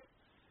بھرتے ہیں.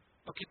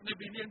 اور کتنے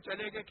بلین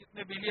چلے گئے،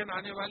 کتنے بلین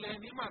آنے والے ہیں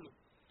نہیں معلوم.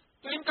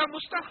 تو ان کا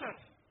مستقر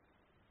ہے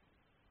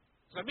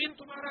زمین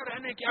تمہارا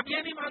رہنے کی. اب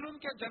یہ نہیں معلوم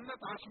کہ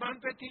جنت آسمان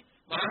پہ تھی،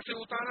 وہاں سے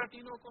اتارا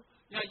تینوں کو،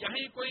 یا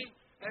یہیں کوئی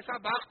ایسا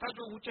باغ تھا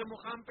جو اونچے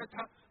مقام پہ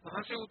تھا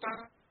وہاں سے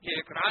اتارا. یہ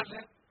ایک راز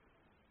ہے.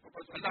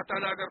 بس اللہ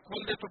تعالیٰ اگر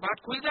کھول دے تو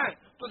بات کھل جائے.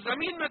 تو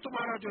زمین میں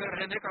تمہارا جو ہے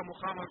رہنے کا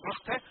مقام اور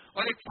وقت ہے،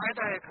 اور ایک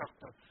فائدہ ہے ایک حق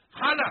تک.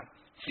 خالا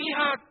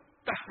فیہا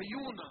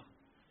تحیون،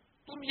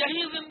 تم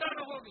یہی زندہ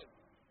رہو گے.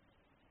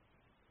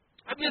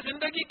 اب یہ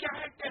زندگی کیا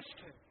ہے؟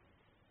 ٹیسٹ ہے.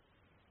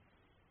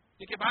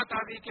 دیکھیے بات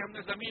آ گئی کہ ہم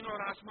نے زمین اور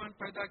آسمان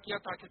پیدا کیا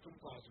تاکہ تم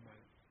کو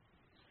آزمائے.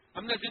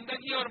 ہم نے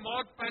زندگی اور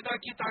موت پیدا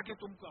کی تاکہ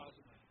تم کو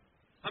آزمائے.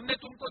 ہم نے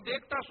تم کو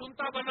دیکھتا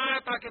سنتا بنایا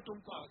تاکہ تم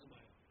کو آزمائے.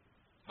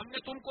 ہم نے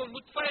تم کو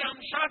نطفہ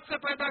امشاط سے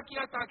پیدا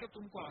کیا تاکہ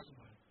تم کو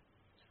آزمائے.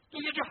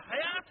 تو یہ جو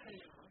حیات ہے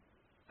یہاں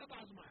اب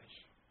آزمائش.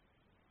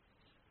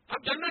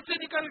 اب جنت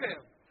سے نکل گئے،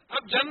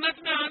 اب جنت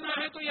میں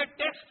آنا ہے تو یہ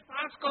ٹیسٹ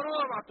پاس کرو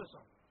اور واپس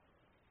آؤ.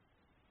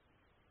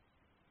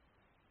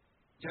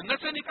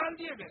 جنت سے نکال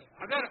دیے گئے.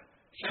 اگر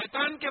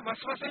شیطان کے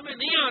وسوسے میں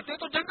نہیں آتے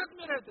تو جنت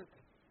میں رہتے تھے.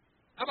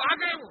 اب آ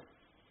گئے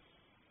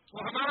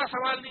وہ ہمارا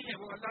سوال نہیں ہے،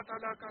 وہ اللہ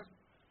تعالیٰ کا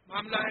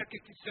معاملہ ہے کہ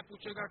کس سے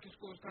پوچھے گا، کس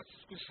کو اس کا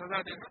کچھ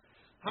سزا دے گا.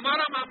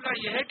 ہمارا معاملہ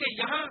یہ ہے کہ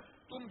یہاں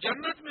تم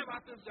جنت میں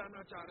واپس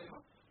جانا چاہ رہے ہو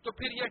تو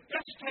پھر یہ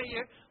ٹیسٹ ہے.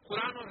 یہ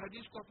قرآن اور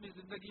حدیث کو اپنی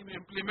زندگی میں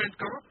امپلیمنٹ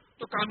کرو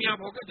تو کامیاب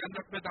ہوگے،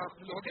 جنت میں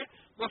داخل ہوگے.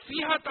 وہ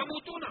فیہا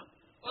تموتون،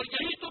 اور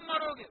یہی تم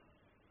مرو گے.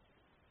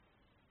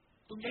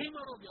 تم یہی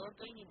مرو گے اور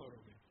کہیں نہیں مرو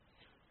گے.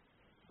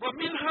 وہ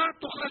منہا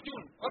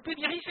تخرجون، اور پھر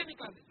یہیں سے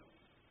نکالے جاؤ.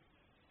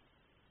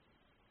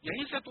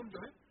 یہیں سے تم جو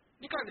ہے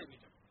نکالے بھی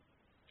جاؤ.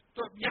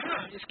 تو یہاں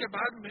اس کے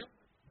بعد میں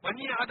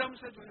بنی آدم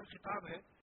سے جو ہے خطاب ہے